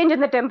any change in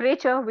the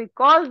temperature, we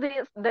call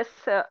this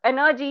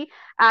energy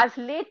as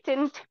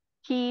latent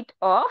heat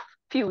of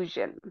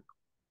fusion.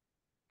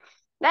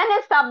 Then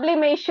is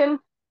sublimation.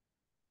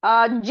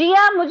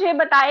 जिया मुझे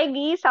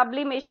बताएगी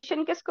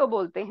sublimation किसको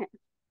बोलते हैं.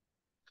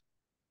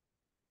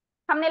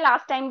 हमने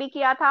last time भी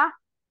किया था.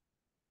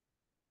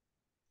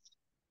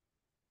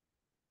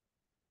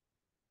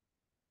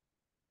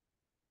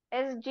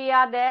 Is Jia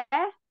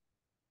there?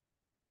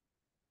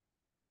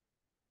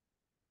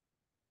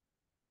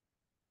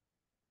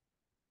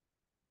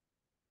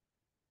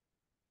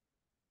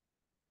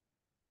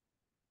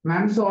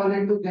 Ma'am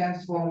solid to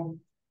gas form.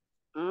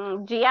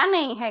 जिया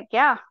नहीं है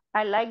क्या?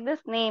 I like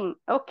this name.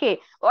 Okay,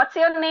 what's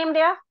your name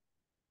there?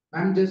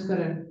 Ma'am just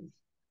करें.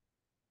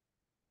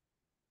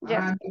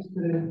 Just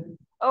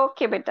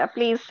okay बेटा,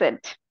 please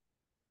sit.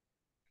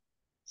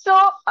 So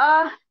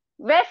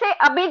वैसे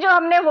अभी जो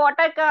हमने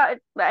वाटर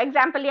का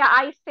एग्जांपल लिया,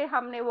 आइस से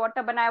हमने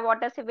वाटर बनाया,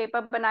 वाटर से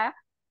वेपर बनाया,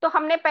 तो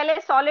हमने पहले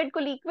सॉलिड को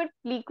लिक्विड,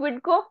 लिक्विड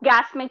को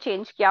गैस में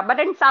चेंज किया. But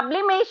in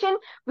sublimation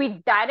we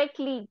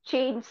directly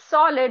change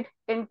solid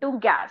into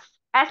gas.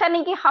 ऐसा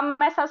नहीं कि हम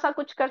ऐसा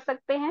कुछ कर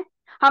सकते हैं,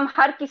 हम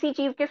हर किसी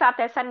चीज के साथ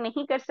ऐसा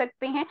नहीं कर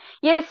सकते हैं.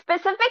 ये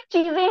स्पेसिफिक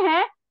चीजें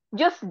हैं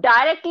जो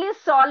डायरेक्टली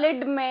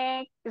सॉलिड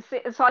में,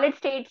 सॉलिड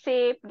स्टेट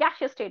से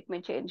गैसियस स्टेट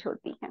में चेंज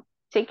होती हैं.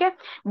 ठीक है.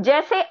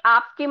 जैसे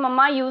आपकी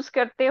मम्मा यूज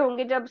करते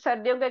होंगे जब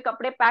सर्दियों के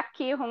कपड़े पैक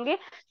किए होंगे,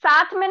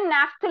 साथ में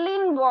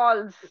नैफ्थलीन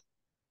बॉल्स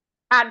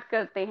ऐड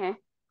करते हैं,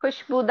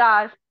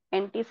 खुशबूदार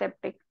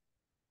एंटीसेप्टिक.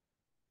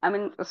 आई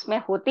मीन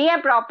उसमें होती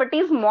है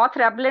प्रॉपर्टीज, मॉथ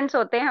रेपेलेंट्स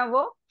होते हैं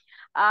वो.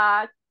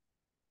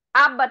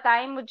 आप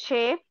बताएं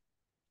मुझे,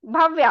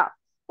 भव्या,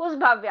 उस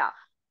भव्या,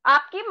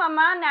 आपकी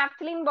मम्मा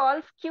नैफ्थलीन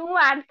बॉल्स क्यों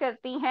ऐड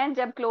करती हैं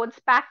जब क्लोथ्स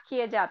पैक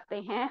किए जाते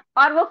हैं,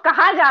 और वो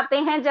कहाँ जाते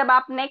हैं जब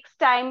आप नेक्स्ट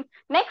टाइम,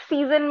 नेक्स्ट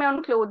सीजन में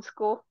उन क्लोथ्स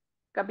को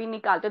कभी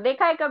निकालते हो?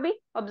 देखा है, कभी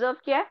ऑब्जर्व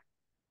किया है?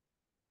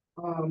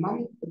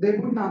 Mom, they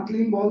put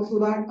naphthalene balls so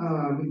that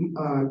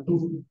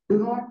to do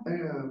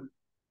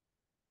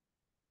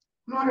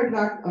not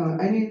attract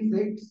any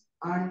insects,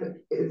 and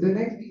the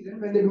next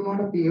season when they do not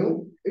appear,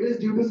 it is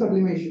due to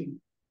sublimation.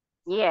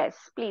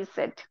 Yes, please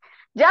sit.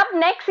 जब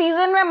next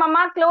season में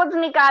मम्मा clothes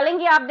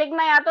निकालेंगी, आप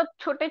देखना या तो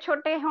छोटे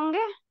छोटे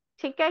होंगे,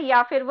 ठीक है,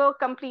 या फिर वो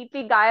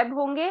कंप्लीटली गायब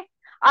होंगे.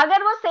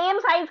 अगर वो सेम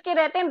साइज के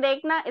रहते हैं,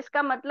 देखना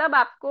इसका मतलब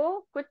आपको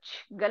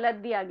कुछ गलत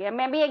दिया गया.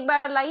 मैं भी एक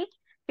बार लाई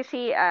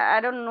किसी,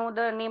 I don't know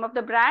the name of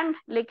the brand,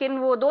 लेकिन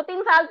वो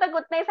 2-3 साल तक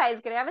उतने ही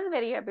साइज के रहे. I was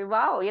very happy,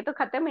 wow ये तो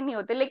खत्म ही नहीं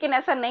होते. लेकिन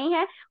ऐसा नहीं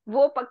है,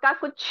 वो पक्का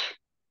कुछ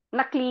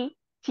नकली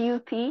चीज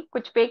थी,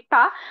 कुछ फेक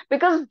था.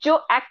 बिकॉज जो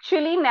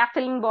एक्चुअली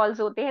नैफ्थलीन बॉल्स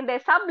होते हैं, दे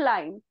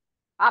सबलाइन.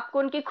 आपको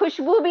उनकी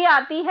खुशबू भी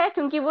आती है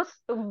क्योंकि वो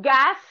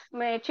गैस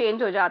में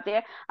चेंज हो जाते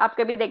हैं. आप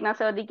कभी देखना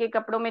सर्दी के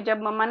कपड़ों में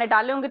जब मम्मा ने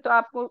डाले होंगे तो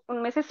आपको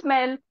उनमें से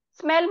स्मेल,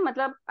 स्मेल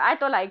मतलब आई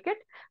तो लाइक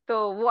इट,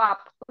 तो वो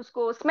आप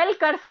उसको स्मेल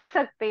कर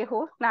सकते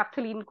हो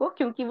नैफ्थलीन को,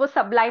 क्योंकि वो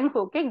सबलाइम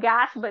होके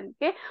गैस बन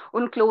के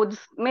उन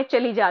क्लोथ्स में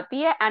चली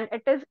जाती है. And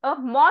it is a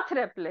moth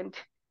repellent.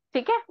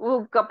 ठीक है, वो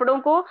कपड़ों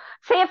को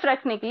सेफ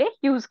रखने के लिए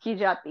यूज की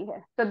जाती है.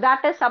 तो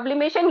दैट इज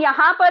सब्लिमेशन.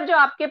 यहाँ पर जो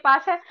आपके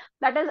पास है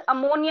that is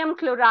ammonium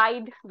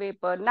chloride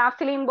vapour.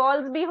 Naphthalene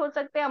balls भी हो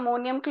सकते हैं,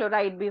 अमोनियम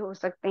क्लोराइड भी हो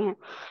सकते हैं.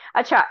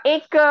 अच्छा,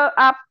 एक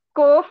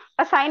आपको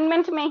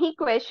असाइनमेंट में ही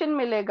क्वेश्चन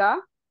मिलेगा.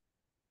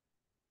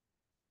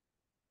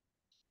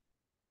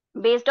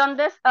 Based on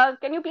this,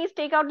 can you please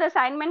take out the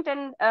assignment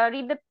and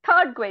read the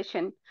third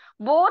question?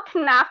 Both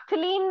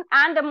naphthalene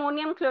and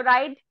ammonium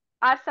chloride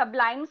are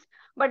sublimes,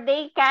 but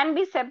they can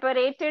be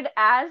separated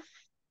as.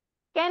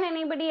 Can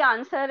anybody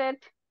answer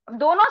it?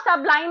 दोनों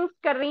sublime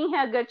कर रही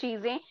हैं अगर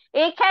चीजें,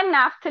 एक है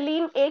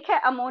naphthalene, एक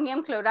है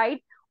ammonium chloride,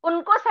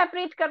 उनको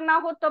सेपरेट करना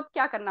हो तो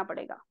क्या करना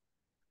पड़ेगा?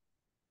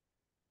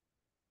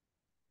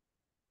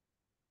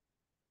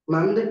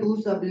 Ma'am, the two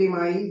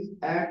sublimes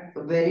at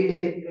very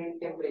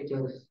different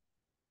temperatures.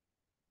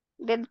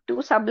 Did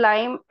two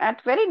sublime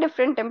at very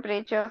different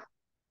temperature.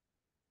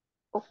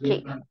 Okay,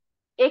 Yes, ma'am.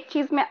 एक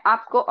चीज मैं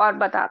आपको और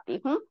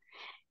बताती हूँ।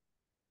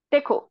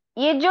 देखो,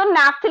 ये जो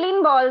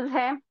नैफ्थलीन बॉल्स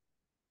हैं,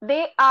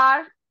 they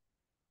are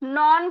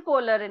non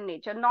polar in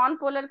nature. Non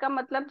polar का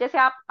मतलब, जैसे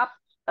आप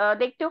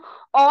देखते हो,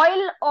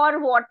 ऑयल और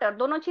वाटर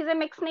दोनों चीजें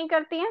मिक्स नहीं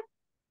करती हैं,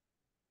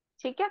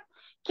 ठीक है?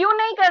 क्यों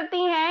नहीं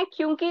करती हैं?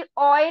 क्योंकि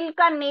ऑयल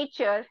का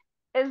nature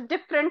is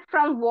different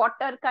from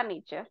water का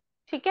नेचर,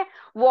 ठीक है?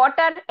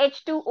 Water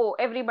H2O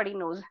everybody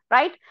knows,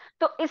 right?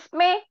 तो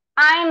इसमें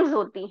आयंस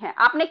होती हैं।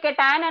 आपने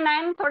कैटायन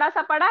एनायन थोड़ा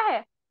सा पढ़ा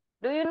है?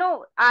 Do you know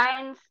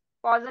ions,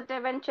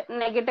 positive and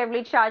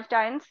negatively charged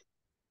ions?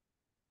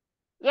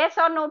 Yes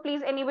or no,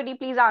 please, anybody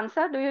please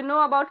answer. Do you know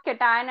about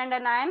cation and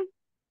anion?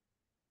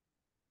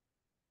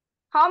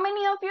 How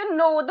many of you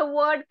know the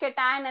word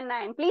cation and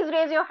anion? Please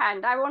raise your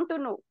hand. I want to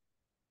know.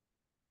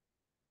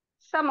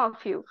 Some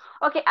of you.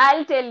 Okay,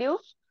 I'll tell you.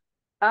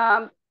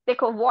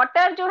 देखो,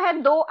 water जो है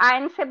दो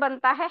ion से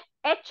बनता है,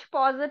 H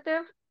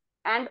positive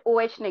and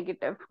OH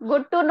negative.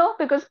 Good to know,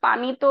 because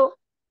पानी तो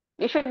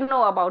you should know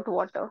about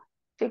water,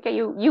 ठीक है?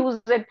 You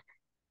use it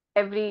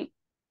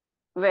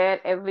everywhere,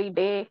 every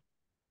day,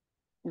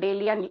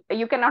 daily, and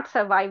you cannot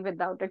survive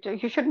without it. So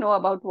you should know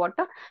about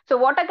water. So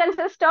water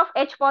consists of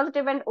H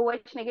positive and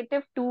OH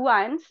negative, two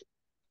ions.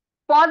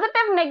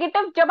 Positive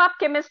negative जब आप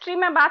chemistry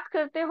में बात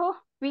करते हो,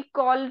 we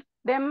call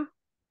them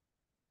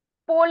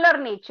polar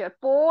nature.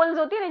 Poles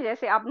होती है ना,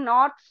 जैसे आप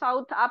नॉर्थ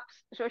साउथ, आप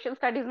सोशल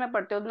स्टडीज में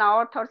पढ़ते हो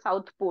नॉर्थ और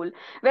साउथ पोल,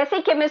 वैसे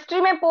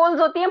केमिस्ट्री में पोल्स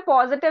होती हैं,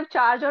 पॉजिटिव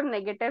चार्ज और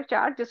नेगेटिव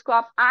चार्ज, जिसको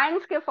आप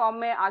आयंस के फॉर्म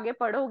में आगे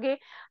पढ़ोगे,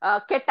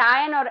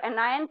 केटायन और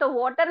एनायन। तो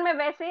वाटर में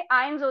वैसे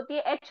आयंस होती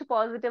है H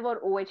पॉजिटिव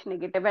और OH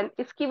नेगेटिव, एंड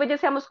इसकी वजह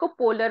से हम उसको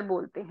पोलर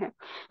बोलते हैं।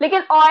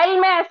 लेकिन ऑयल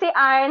में ऐसे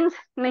आयंस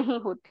नहीं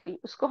होती,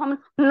 उसको हम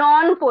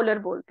नॉन पोलर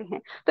बोलते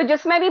हैं। तो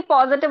जिसमें भी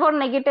पॉजिटिव और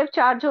नेगेटिव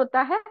चार्ज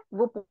होता है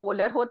वो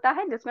पोलर होता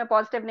है, जिसमें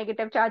पॉजिटिव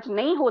नेगेटिव चार्ज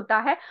नहीं होता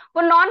है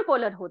वो नॉन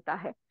पोलर होता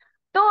है।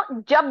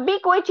 तो जब भी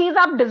कोई चीज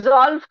आप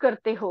डिसॉल्व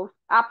करते हो,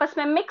 आपस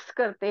में मिक्स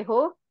करते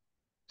हो,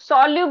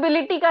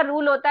 सॉल्युबिलिटी का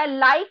रूल होता है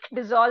लाइक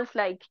डिसॉल्व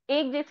लाइक।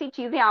 एक जैसी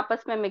चीजें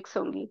आपस में मिक्स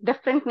होंगी,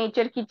 डिफरेंट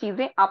नेचर की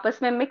चीजें आपस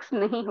में मिक्स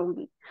नहीं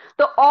होंगी।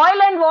 तो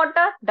oil and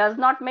water does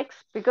not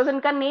mix because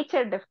इनका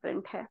नेचर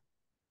डिफरेंट है,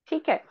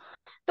 ठीक है?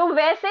 तो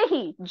वैसे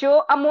ही जो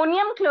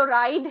अमोनियम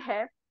क्लोराइड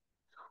है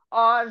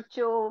और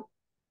जो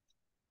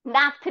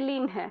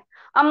नैफ्थलीन है,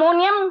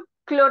 ammonium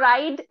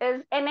chloride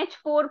is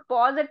NH4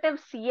 positive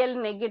Cl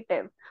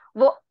negative,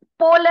 वो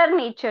पोलर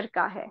नेचर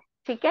का है,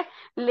 ठीक है?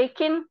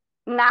 लेकिन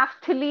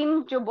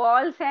नैफ्थलीन जो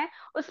बॉल्स हैं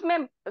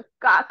उसमें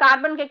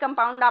कार्बन के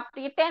कंपाउंड, आप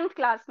ये 10th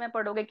क्लास में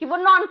पढ़ोगे कि वो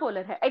नॉन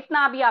पोलर है।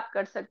 इतना भी आप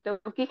कर सकते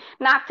हो कि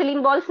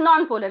नैफ्थलीन बॉल्स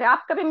नॉन पोलर है।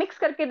 आप कभी मिक्स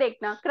करके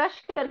देखना, क्रश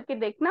करके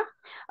देखना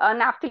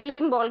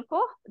नैफ्थलीन बॉल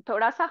को,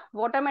 थोड़ा सा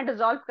वाटर में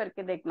डिसॉल्व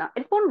करके देखना,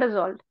 इट वोंट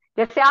डिसॉल्व।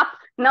 जैसे आप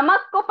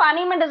नमक को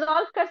पानी में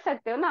डिसॉल्व कर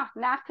सकते हो ना,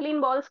 नैफ्थलीन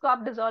बॉल्स को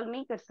आप डिसॉल्व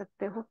नहीं कर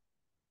सकते हो,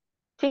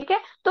 ठीक है?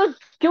 तो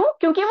क्यों?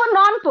 क्योंकि वो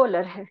नॉन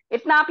पोलर है।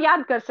 इतना आप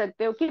याद कर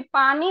सकते हो कि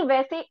पानी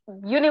वैसे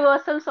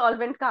यूनिवर्सल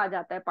सॉल्वेंट कहा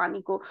जाता है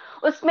पानी को,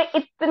 उसमें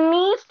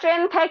इतनी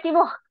स्ट्रेंथ है कि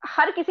वो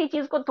हर किसी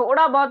चीज को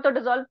थोड़ा बहुत तो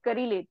डिसॉल्व कर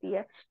ही लेती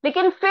है।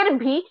 लेकिन फिर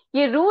भी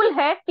ये रूल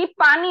है कि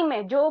पानी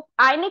में जो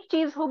आयनिक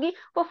चीज होगी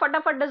वो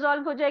फटाफट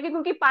डिसॉल्व हो जाएगी,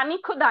 क्योंकि पानी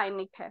खुद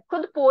आयनिक है,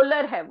 खुद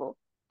पोलर है वो,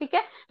 ठीक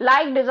है?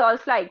 लाइक डिसॉल्व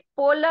लाइक,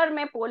 पोलर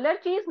में पोलर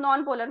चीज,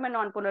 नॉन पोलर में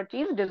नॉन पोलर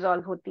चीज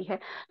डिसॉल्व होती है।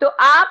 तो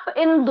आप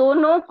इन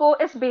दोनों को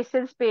इस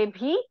बेसिस पे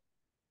भी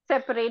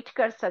सेपरेट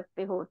कर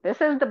सकते हो।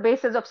 This is the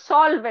basis of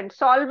solvent.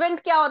 Solvent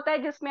क्या होता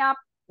है? जिसमें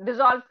आप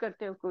डिसॉल्व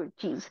करते हो कोई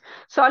चीज।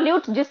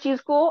 सॉल्यूट जिस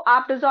चीज को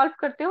आप डिसॉल्व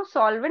करते हो,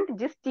 सॉल्वेंट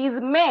जिस चीज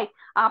में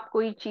आप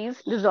कोई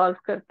चीज डिसॉल्व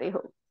करते हो,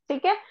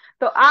 ठीक है?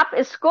 तो आप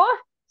इसको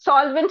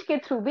सॉल्वेंट के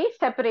थ्रू भी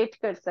सेपरेट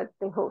कर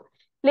सकते हो।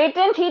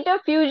 लेटेंट हीट ऑफ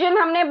फ्यूजन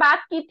हमने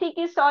बात की थी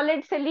कि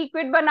सॉलिड से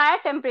लिक्विड बनाया,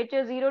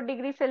 टेम्परेचर 0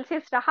 डिग्री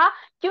सेल्सियस रहा,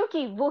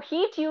 क्योंकि वो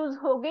हीट यूज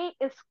हो गई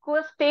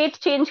इसको स्टेट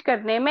चेंज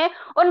करने में,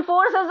 उन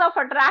फोर्सेस ऑफ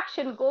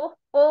अट्रैक्शन को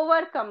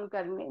ओवरकम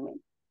करने में।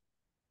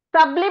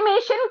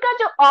 सब्लिमेशन का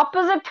जो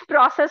ऑपोजिट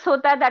प्रोसेस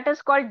होता है that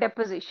is called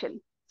deposition.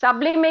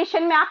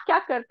 Sublimation में आप क्या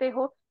करते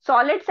हो?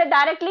 सॉलिड से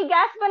डायरेक्टली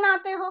गैस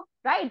बनाते हो,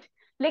 राइट?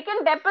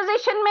 लेकिन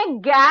डेपोजिशन में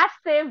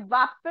गैस से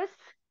वापस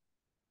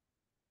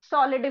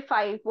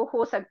सॉलिडिफाई वो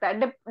हो सकता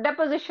है,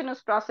 डेपोजिशन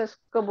उस प्रोसेस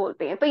को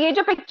बोलते हैं। तो ये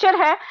जो पिक्चर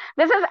है,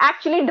 this is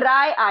actually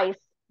dry ice.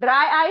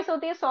 Dry ice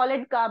होती है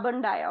सॉलिड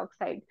कार्बन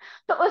डाइऑक्साइड।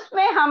 तो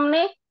उसमें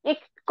हमने एक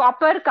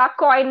कॉपर का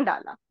कॉइन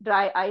डाला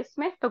ड्राई आइस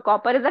में, तो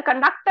कॉपर इज अ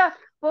कंडक्टर,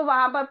 वो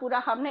वहां पर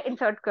पूरा हमने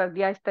इंसर्ट कर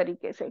दिया इस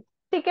तरीके से,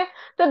 ठीक है?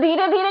 तो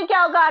धीरे धीरे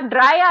क्या होगा?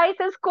 ड्राई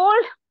आइस इज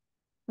कोल्ड,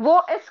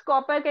 वो इस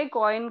कॉपर के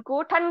कॉइन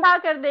को ठंडा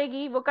कर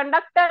देगी। वो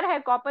कंडक्टर है,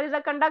 कॉपर इज अ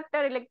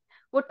कंडक्टर,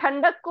 वो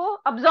ठंडक को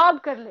अब्सॉर्ब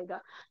कर लेगा।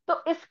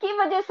 तो इसकी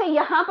वजह से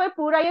यहाँ पर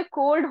पूरा ये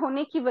कोल्ड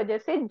होने की वजह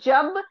से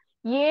जब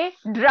ये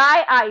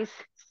ड्राई आइस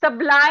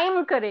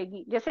सब्लाइम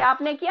करेगी, जैसे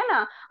आपने किया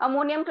ना,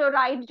 अमोनियम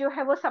क्लोराइड जो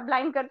है वो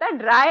सब्लाइम करता है,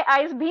 ड्राई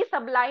आइस भी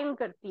सब्लाइम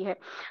करती है।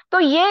 तो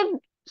ये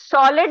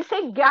सॉलिड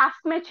से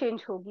गैस में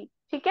चेंज होगी,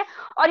 ठीक है।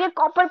 और ये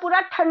कॉपर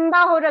पूरा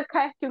ठंडा हो रखा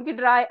है क्योंकि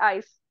ड्राई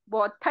आइस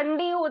बहुत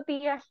ठंडी होती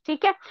है,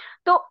 ठीक है।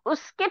 तो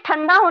उसके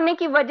ठंडा होने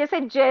की वजह से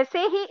जैसे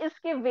ही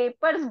इसके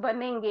वेपर्स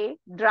बनेंगे,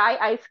 ड्राई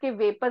आइस के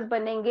वेपर्स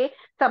बनेंगे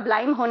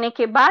सब्लाइम होने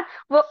के बाद,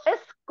 वो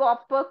इस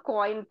कॉपर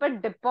कॉइन पर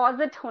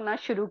डिपॉजिट होना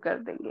शुरू कर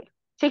देंगे,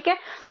 ठीक है।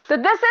 तो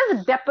this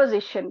is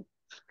deposition.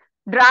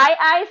 Dry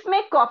ice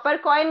में कॉपर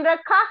कॉइन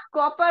रखा,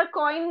 कॉपर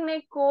कॉइन ने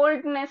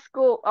कोल्डनेस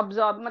को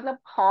अब्सॉर्ब,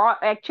 मतलब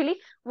एक्चुअली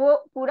वो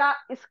पूरा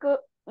इसको,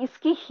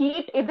 इसकी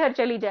हीट इधर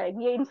चली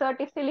जाएगी, ये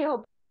इंसर्ट इसीलिए हो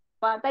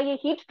पाता है, ये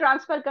हीट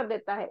ट्रांसफर कर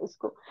देता है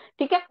इसको,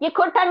 ठीक है। ये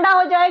खुद ठंडा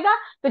हो जाएगा,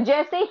 तो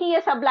जैसे ही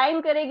ये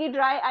सब्लाइम करेगी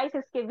ड्राई आइस,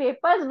 इसके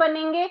वेपर्स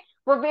बनेंगे,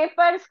 वो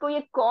वेपर्स को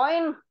ये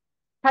कॉइन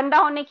ठंडा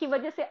होने की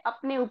वजह से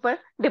अपने ऊपर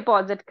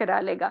डिपॉजिट करा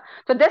लेगा।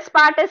 तो this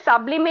part is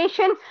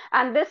sublimation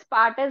and this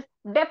part is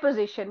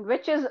deposition,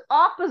 which is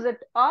opposite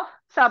of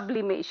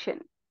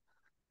sublimation.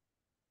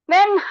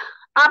 Then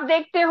आप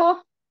देखते हो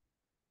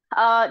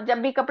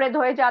जब भी कपड़े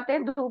धोए जाते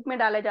हैं, धूप में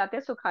डाले जाते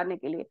हैं सुखाने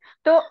के लिए,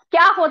 तो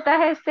क्या होता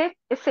है इससे,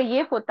 इससे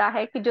ये होता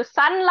है कि जो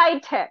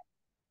सनलाइट है,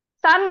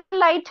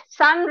 सनलाइट,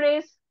 सन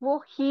रेस, वो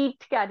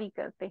हीट कैरी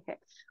करते हैं।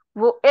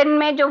 वो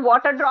इनमें जो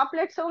वाटर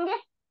ड्रॉपलेट्स होंगे,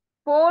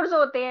 पोर्स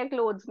होते हैं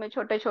क्लोथ्स में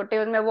छोटे छोटे,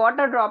 उनमें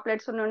वाटर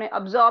ड्रॉपलेट्स उन्होंने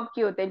अब्सॉर्ब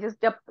किए होते हैं जिस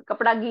जब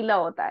कपड़ा गीला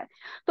होता है,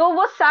 तो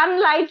वो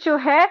सनलाइट जो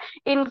है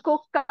इनको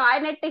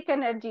काइनेटिक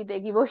एनर्जी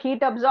देगी, वो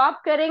हीट अब्सॉर्ब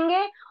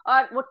करेंगे।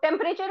 और वो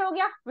टेम्परेचर हो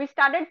गया, we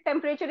started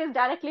temperature is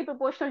directly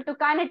proportional to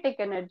kinetic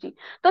energy.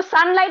 तो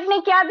सनलाइट ने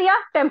क्या दिया,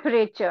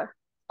 टेम्परेचर,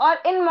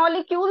 और इन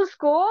मॉलिक्यूल्स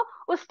को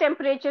उस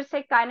टेम्परेचर से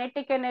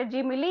kinetic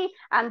energy milli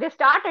and they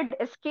started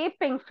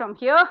escaping from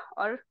here,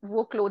 और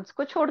वो क्लोथ्स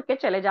को छोड़ के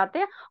चले जाते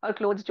हैं और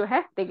क्लोथ्स जो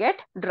है दे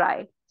गेट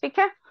ड्राई, ठीक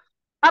है।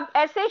 अब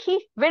ऐसे ही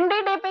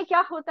विंडी डे पे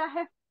क्या होता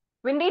है,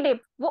 विंडी डे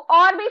वो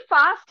और भी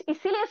फास्ट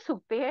इसीलिए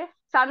सूखते हैं,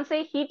 सन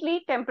से हीट ली,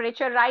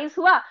 टेम्परेचर राइज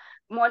हुआ,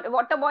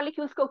 वाटर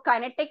मॉलिक्यूल्स को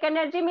kinetic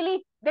energy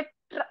milli,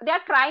 they are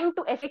trying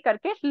to ऐसे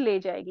करके ले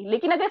जाएगी।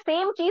 लेकिन अगर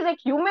सेम चीज एक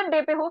ह्यूमिड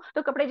डे पे हो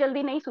तो कपड़े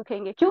जल्दी नहीं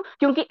सूखेंगे, क्यों,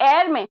 क्योंकि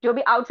एयर में जो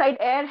भी आउटसाइड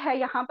एयर है,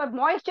 यहाँ पर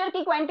मॉइस्चर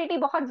की क्वांटिटी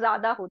बहुत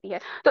ज्यादा होती है,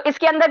 तो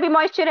इसके अंदर भी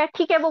मॉइस्चर है,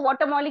 ठीक है, वो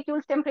वाटर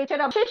मॉलिक्यूल्स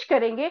टेम्परेचर अवशेष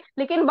करेंगे,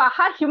 लेकिन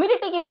बाहर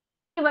ह्यूमिडिटी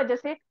की वजह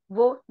से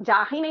वो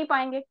जा ही नहीं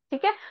पाएंगे,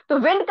 ठीक है। तो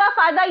विंड का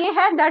फायदा ये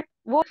है दैट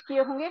वो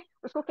किए होंगे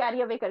उसको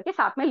कैरी अवे करके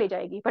साथ में ले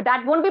जाएगी, but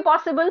that won't be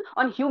possible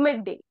on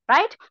humid day,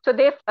 right. So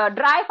they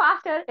dry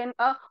faster in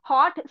a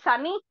hot,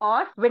 Sunny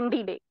और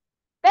windy day.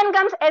 Then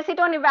comes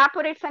acetone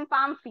evaporates and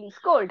palm feels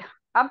cold.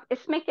 अब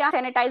इसमें क्या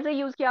सैनिटाइजर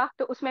यूज किया,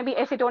 तो उसमें भी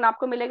एसीटोन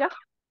आपको मिलेगा।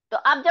 तो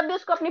आप जब भी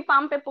उसको अपनी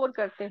पाम पे पोर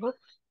करते हो,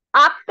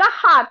 आपका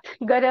हाथ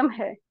गर्म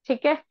है,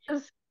 ठीक है,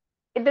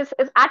 this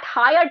is at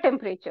higher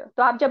temperature,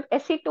 तो आप जब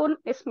एसीटोन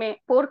इसमें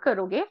पोर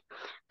करोगे,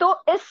 तो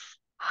इस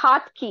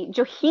हाथ की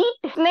जो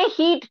हीट ने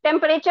हीट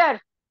टेम्परेचर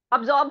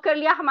अब्सॉर्ब कर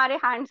लिया हमारे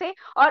हैंड से,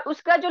 और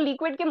उसका जो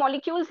लिक्विड के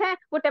मॉलिक्यूल्स हैं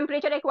वो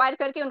टेम्परेचर एक्वायर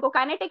करके उनको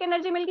काइनेटिक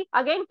एनर्जी मिल गई।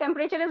 Again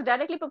temperature is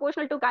directly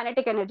proportional to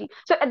kinetic energy,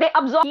 so they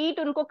absorb heat,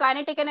 उनको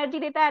काइनेटिक एनर्जी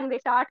देता है and they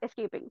start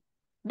escaping.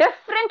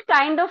 Different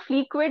kind of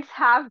liquids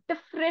have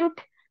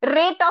different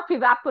rate of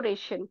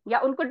evaporation, या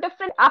उनको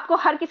different, आपको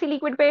हर किसी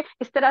लिक्विड पे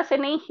इस तरह से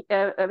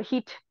नहीं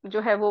हीट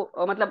जो है वो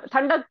मतलब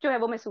ठंडक जो है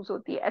वो महसूस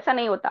होती है, ऐसा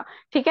नहीं होता,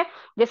 ठीक है।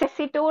 जैसे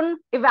एसीटोन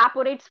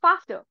इवेपोरेट्स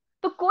फास्टर,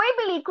 तो कोई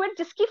भी लिक्विड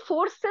जिसकी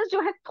फोर्सेस जो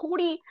है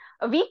थोड़ी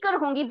वीकर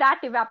होंगी,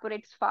 दैट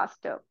इवेपोरेट्स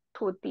फास्टर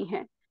होती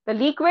हैं। The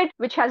liquid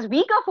which has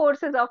weaker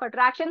forces of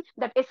attraction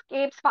that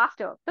escapes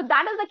faster. So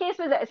that is the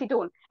case with the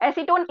acetone.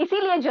 Acetone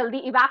इसीलिए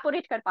जल्दी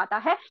evaporate कर पाता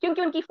है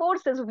क्योंकि उनकी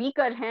forces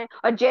weaker हैं,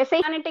 और जैसे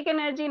ही kinetic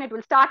energy and it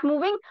will start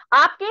moving,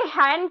 आपके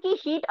hand की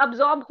heat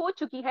absorb हो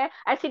चुकी है,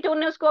 acetone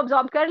ने उसको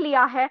absorb कर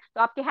लिया है,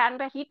 तो आपके hand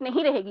पे heat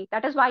नहीं रहेगी।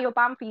 That is why your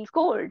palm feels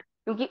cold,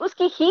 क्योंकि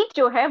उसकी heat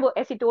जो है वो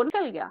acetone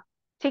निकल गया,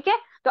 ठीक है।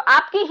 तो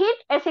आपकी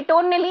heat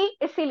acetone ने ली,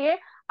 इसीलिए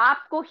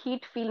आपको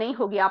heat feel नहीं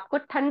होगी, आपको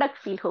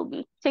ठंडक feel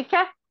होगी, ठीक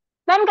है।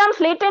 Then comes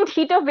latent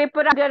heat of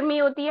vapor, गर्मी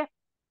होती है।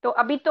 तो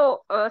अभी तो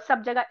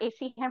सब जगह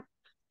एसी है,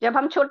 जब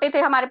हम छोटे थे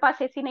हमारे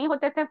पास एसी नहीं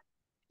होते थे,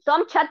 तो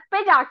हम छत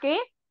पे जाके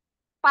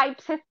पाइप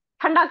से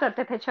ठंडा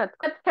करते थे, छत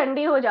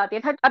ठंडी हो जाती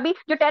है। अभी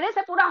जो टेरेस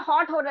है पूरा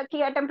हॉट हो रखी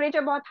है,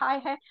 टेम्परेचर बहुत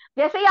हाई है,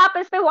 जैसे ही आप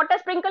इस पे वाटर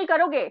स्प्रिंकल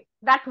करोगे,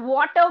 that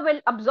water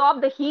will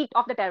absorb the heat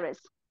of the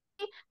terrace,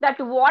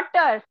 that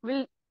water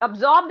will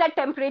absorb that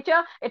temperature,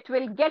 it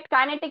will get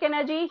kinetic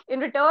energy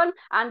in return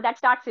and that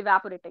starts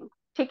evaporating,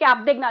 ठीक है। आप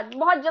देखना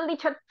बहुत जल्दी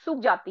छत सूख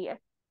जाती है,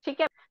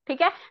 ठीक है,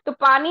 ठीक है। तो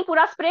पानी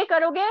पूरा स्प्रे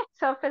करोगे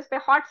सरफेस पे,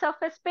 हॉट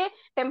सरफेस पे,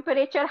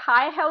 टेम्परेचर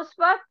हाई है उस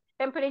पर,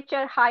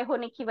 टेम्परेचर हाई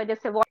होने की वजह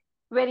से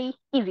वेरी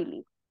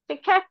इजीली,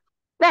 ठीक है।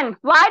 Then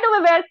why do we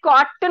where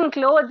cotton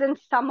clothes in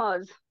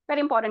summers,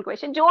 very important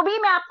question, जो भी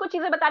मैं आपको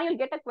चीजें बता रही हूँ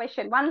get a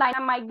question, one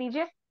line mic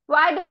दीजिए,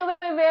 why do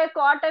we where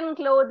cotton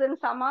clothes in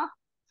summer?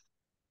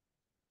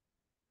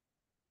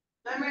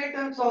 It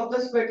absorbs the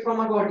sweat from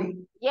our body.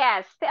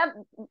 Yes,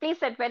 please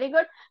said very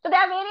good. So there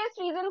are various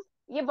reasons.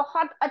 ये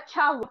बहुत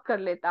अच्छा work कर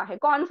लेता है।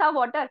 कौन सा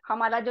water?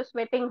 हमारा जो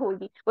स्वेटिंग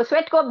होगी वो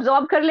स्वेट को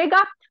अब्जॉर्ब कर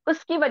लेगा,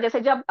 उसकी वजह से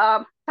जब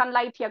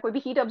सनलाइट या कोई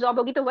भी हीट अब्जॉर्ब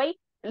होगी तो वही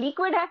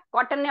लिक्विड है,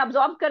 कॉटन ने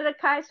अब्जॉर्ब कर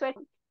रखा है, sweat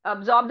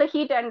absorb the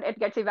heat and it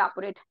gets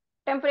evaporate.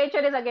 Temperature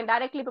is again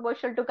directly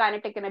proportional to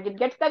kinetic energy. It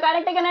gets the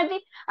kinetic energy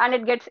and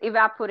it gets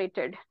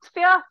evaporated.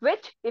 Sphere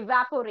which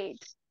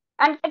evaporates.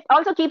 And it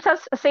also keeps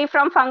us safe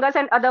from fungus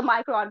and other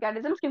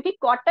microorganisms, क्योंकि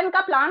cotton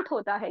का plant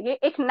होता है, ये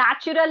एक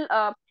natural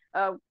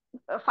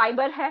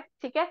fibre है,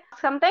 ठीक है।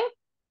 Something?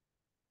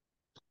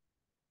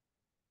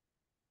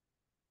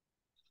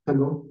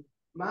 Hello,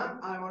 ma'am.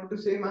 I want to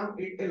say, ma'am,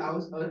 it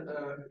allows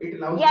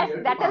Yes, air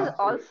to that is pass through it.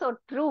 also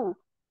true.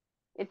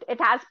 It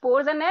has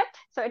pores in it,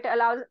 so it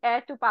allows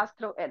air to pass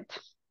through it.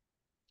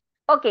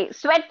 Okay,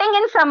 sweating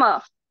in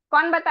summer.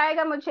 कौन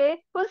बताएगा मुझे?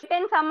 Who sweat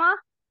in summer?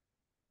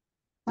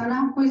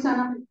 सना, कोई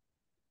सना?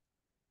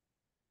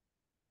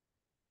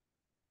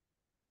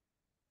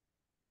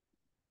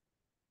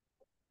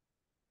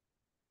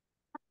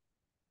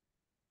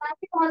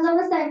 Because of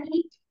the sun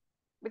heat.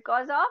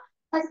 Because of?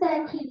 A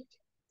sun heat.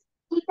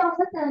 Heat of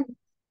the sun.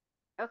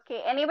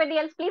 Okay, anybody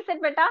else? Please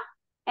sit, beta.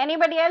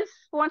 Anybody else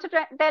who wants to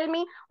tell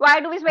me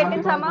why do we sweat in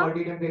Because summer?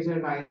 body temperature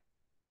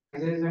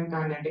rises and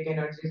kinetic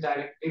energy is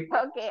directly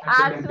Okay,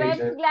 proportional our to sweat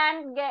temperature.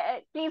 gland,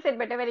 please sit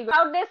बेटे, very good.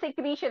 Out there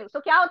secretion.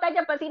 So क्या होता है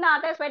जब पसीना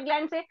आता है sweat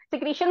gland से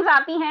secretions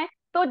आती हैं,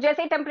 तो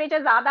जैसे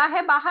टेम्परेचर ज्यादा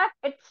है बाहर,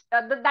 इट्स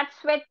दैट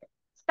स्वेट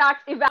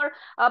स्टार्ट्स। और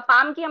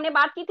पाम की हमने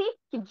बात की थी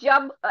कि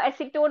जब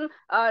एसीटोन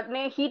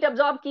ने हीट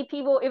अब्सॉर्ब की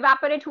थी, वो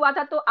इवेपोरेट हुआ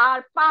था, तो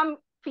are palm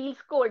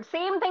feels cold.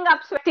 Same thing,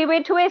 आप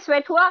एक्टिवेट हुए,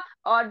 स्वेट हुआ,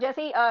 और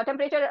जैसे ही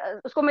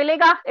टेम्परेचर उसको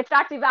मिलेगा, it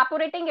starts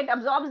evaporating, it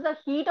absorbs the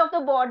heat of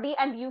the body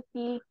and you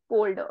feel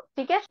colder,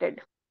 ठीक है।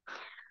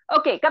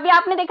 ओके, कभी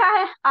आपने देखा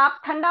है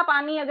आप ठंडा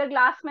पानी अगर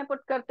ग्लास में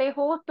पुट करते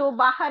हो तो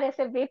बाहर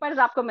ऐसे वेपर्स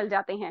आपको मिल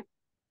जाते हैं?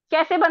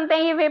 कैसे बनते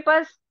हैं ये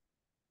वेपर्स?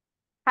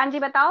 हाँ जी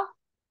बताओ।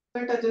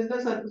 When it touches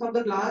the surface of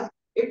the glass,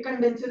 it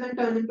condenses and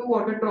turns into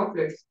water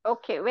droplets.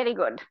 Okay, very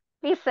good,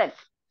 please set.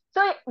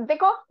 सो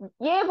देखो,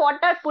 ये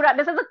वाटर पूरा,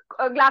 this is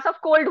a glass of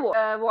cold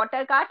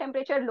water का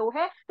टेम्परेचर लो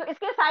है, तो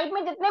इसके side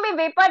में जितने भी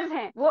वेपर्स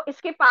हैं वो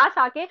इसके पास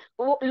आके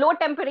वो लो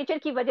टेम्परेचर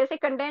की वजह से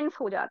कंडेंस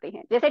हो जाते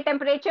हैं। जैसे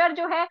टेम्परेचर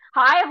जो है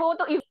हाई हो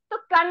तो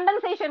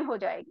कंडेंसेशन हो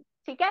जाएगी,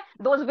 ठीक है।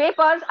 Those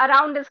vapours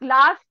around this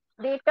glass,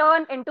 they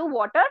turn into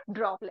water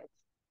droplets.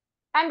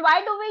 And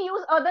why do we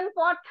use earthen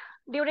pot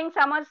during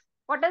summers?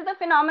 What is the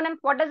phenomenon?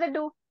 What does it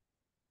do?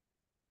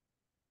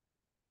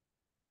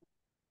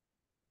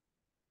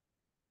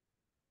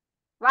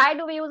 Why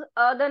do we use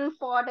earthen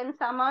pot in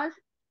summers?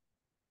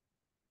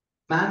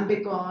 Ma'am, uh,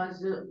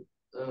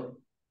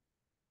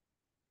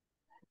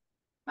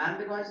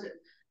 because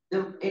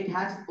it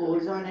has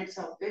pores on its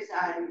surface,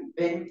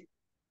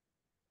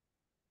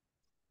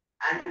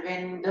 and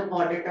when the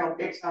water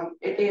droplets come,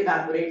 it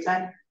evaporates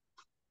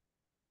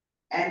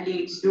and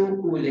leads to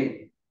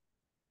cooling.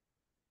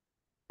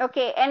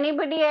 Okay,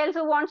 anybody else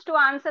who wants to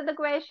answer the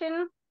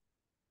question?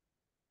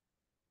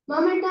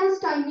 Mom, it has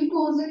tiny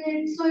pores in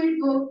it, so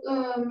it works,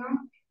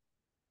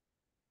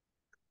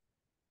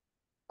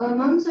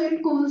 mom, so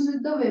it cools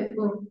with the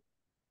vapor.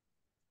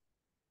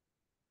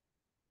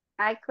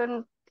 I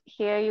couldn't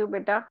hear you,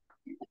 beta.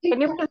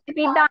 Can you please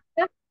repeat the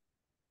answer?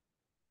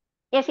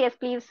 Yes, yes,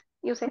 please.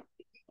 You say.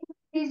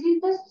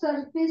 Increases the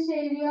surface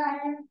area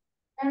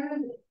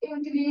and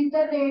increase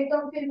the rate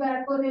of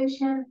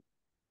evaporation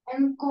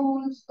and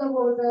cools the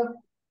water.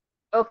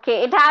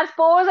 Okay, it has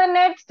pores in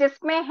it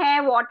जिसमें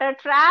है water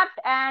trapped,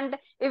 and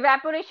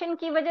evaporation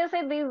की वजह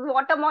से these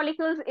water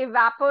molecules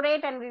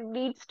evaporate and it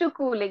leads to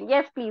cooling.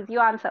 Yes, please, you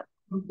answer.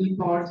 The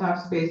pods have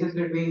spaces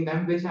between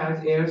them which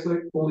has air, so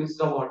it cools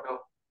the water.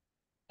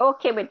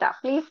 Okay, beta,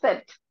 please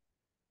sit.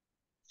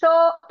 So,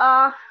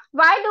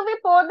 why do we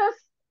pour this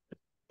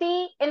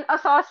tea in a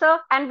saucer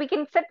and we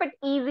can sip it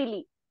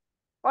easily?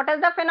 What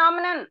is the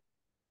phenomenon?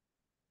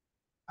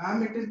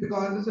 It is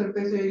because the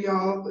surface area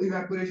of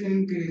evaporation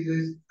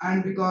increases,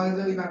 and because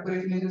the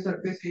evaporation is a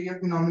surface area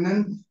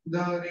phenomenon,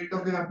 the rate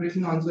of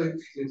evaporation also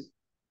increases.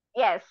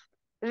 Yes,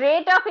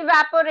 rate of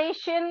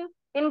evaporation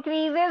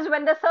increases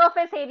when the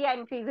surface area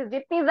increases.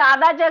 जितनी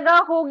ज्यादा जगह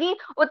होगी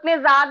उतने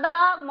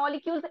ज्यादा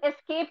molecules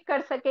escape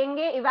कर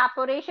सकेंगे,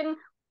 evaporation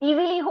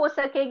easily हो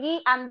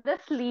सकेगी, and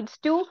this leads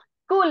to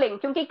cooling.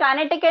 क्योंकि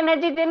kinetic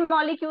energy जिन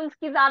molecules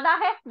की ज्यादा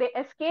है, they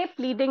escape,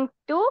 leading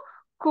to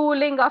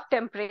cooling of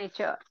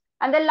temperature.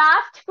 And the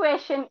last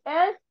question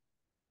is,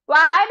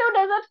 why do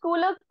desert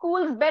cooler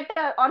cools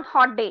better on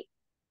hot day?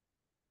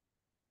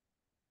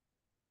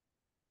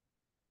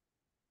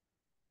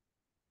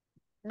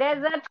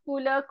 Desert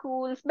cooler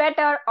cools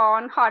better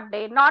on hot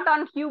day, not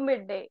on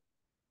humid day.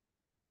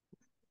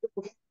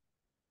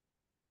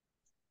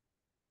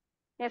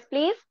 Yes,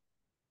 please.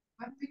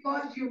 And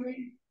because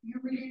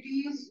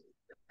humidity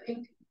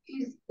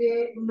is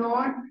there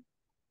not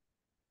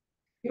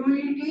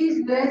humidity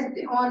is less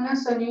on a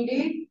sunny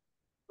day.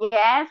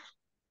 Yes.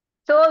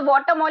 So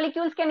water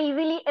molecules can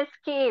easily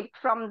escape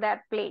from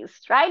that place,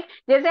 right?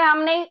 जैसे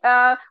हमने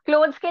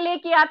clothes के लिए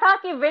किया था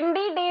कि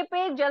windy day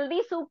पे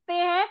जल्दी सूखते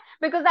हैं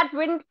because that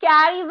wind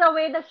carries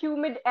away the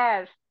humid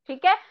air.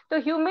 ठीक है, तो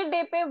ह्यूमिड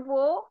डे पे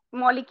वो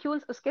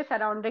मॉलिक्यूल्स उसके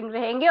सराउंडिंग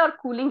रहेंगे और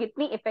कूलिंग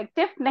इतनी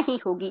इफेक्टिव नहीं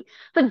होगी.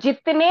 तो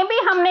जितने भी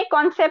हमने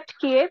कॉन्सेप्ट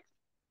किए,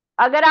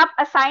 अगर आप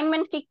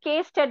असाइनमेंट की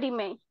केस स्टडी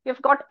में यू हैव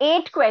गॉट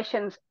 8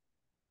 क्वेश्चंस,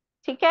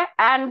 ठीक है,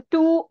 and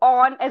 2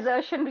 on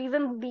assertion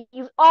reason,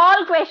 these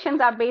all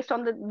questions are based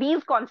on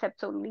these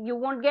concepts only. You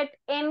won't get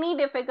any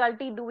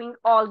difficulty doing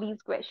all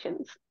these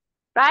questions,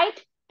 right?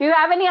 Do you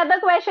have any other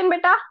question,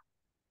 beta?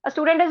 A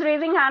student is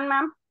raising hand,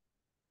 ma'am.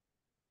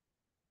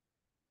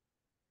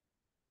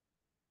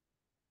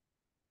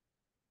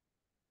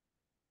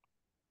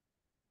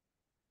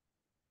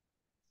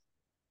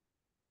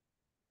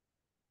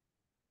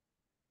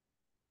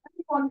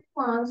 I want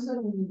to answer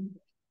only.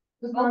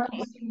 It's not Okay.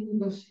 asking any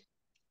question.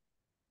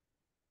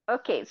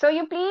 Okay, so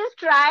you please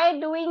try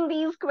doing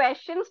these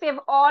questions. We have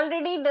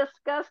already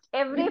discussed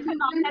every When children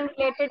phenomenon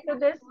related to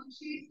this.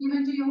 worksheet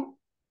given to you,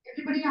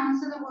 everybody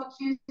answer the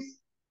worksheets.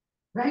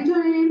 Write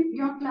your name,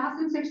 your class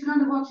and section on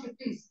the worksheet,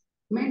 please.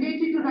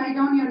 Mandatory to write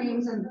down your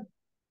names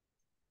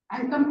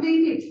and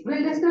complete it.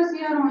 We'll discuss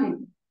here only.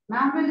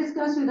 Ma'am will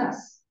discuss with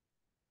us.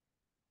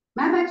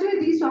 Ma'am, actually,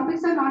 these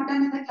topics are not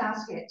done in the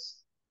class yet.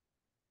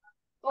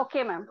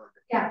 Okay, ma'am.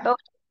 Yeah.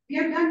 Okay. We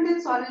have done the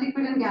solid,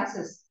 liquid, and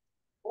gases.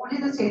 Only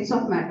the states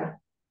of matter.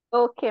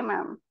 Okay,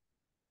 ma'am.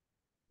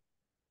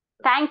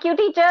 Thank you,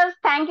 teachers.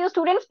 Thank you,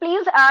 students.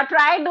 Please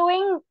try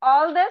doing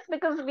all this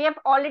because we have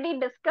already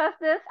discussed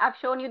this. I've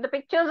shown you the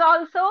pictures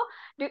also.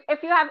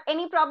 If you have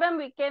any problem,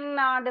 we can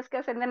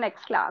discuss in the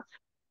next class.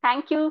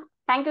 Thank you.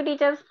 Thank you,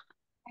 teachers.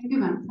 Thank you,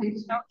 ma'am. Thank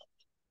you.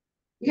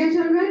 Dear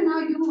children, now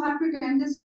you have to attend this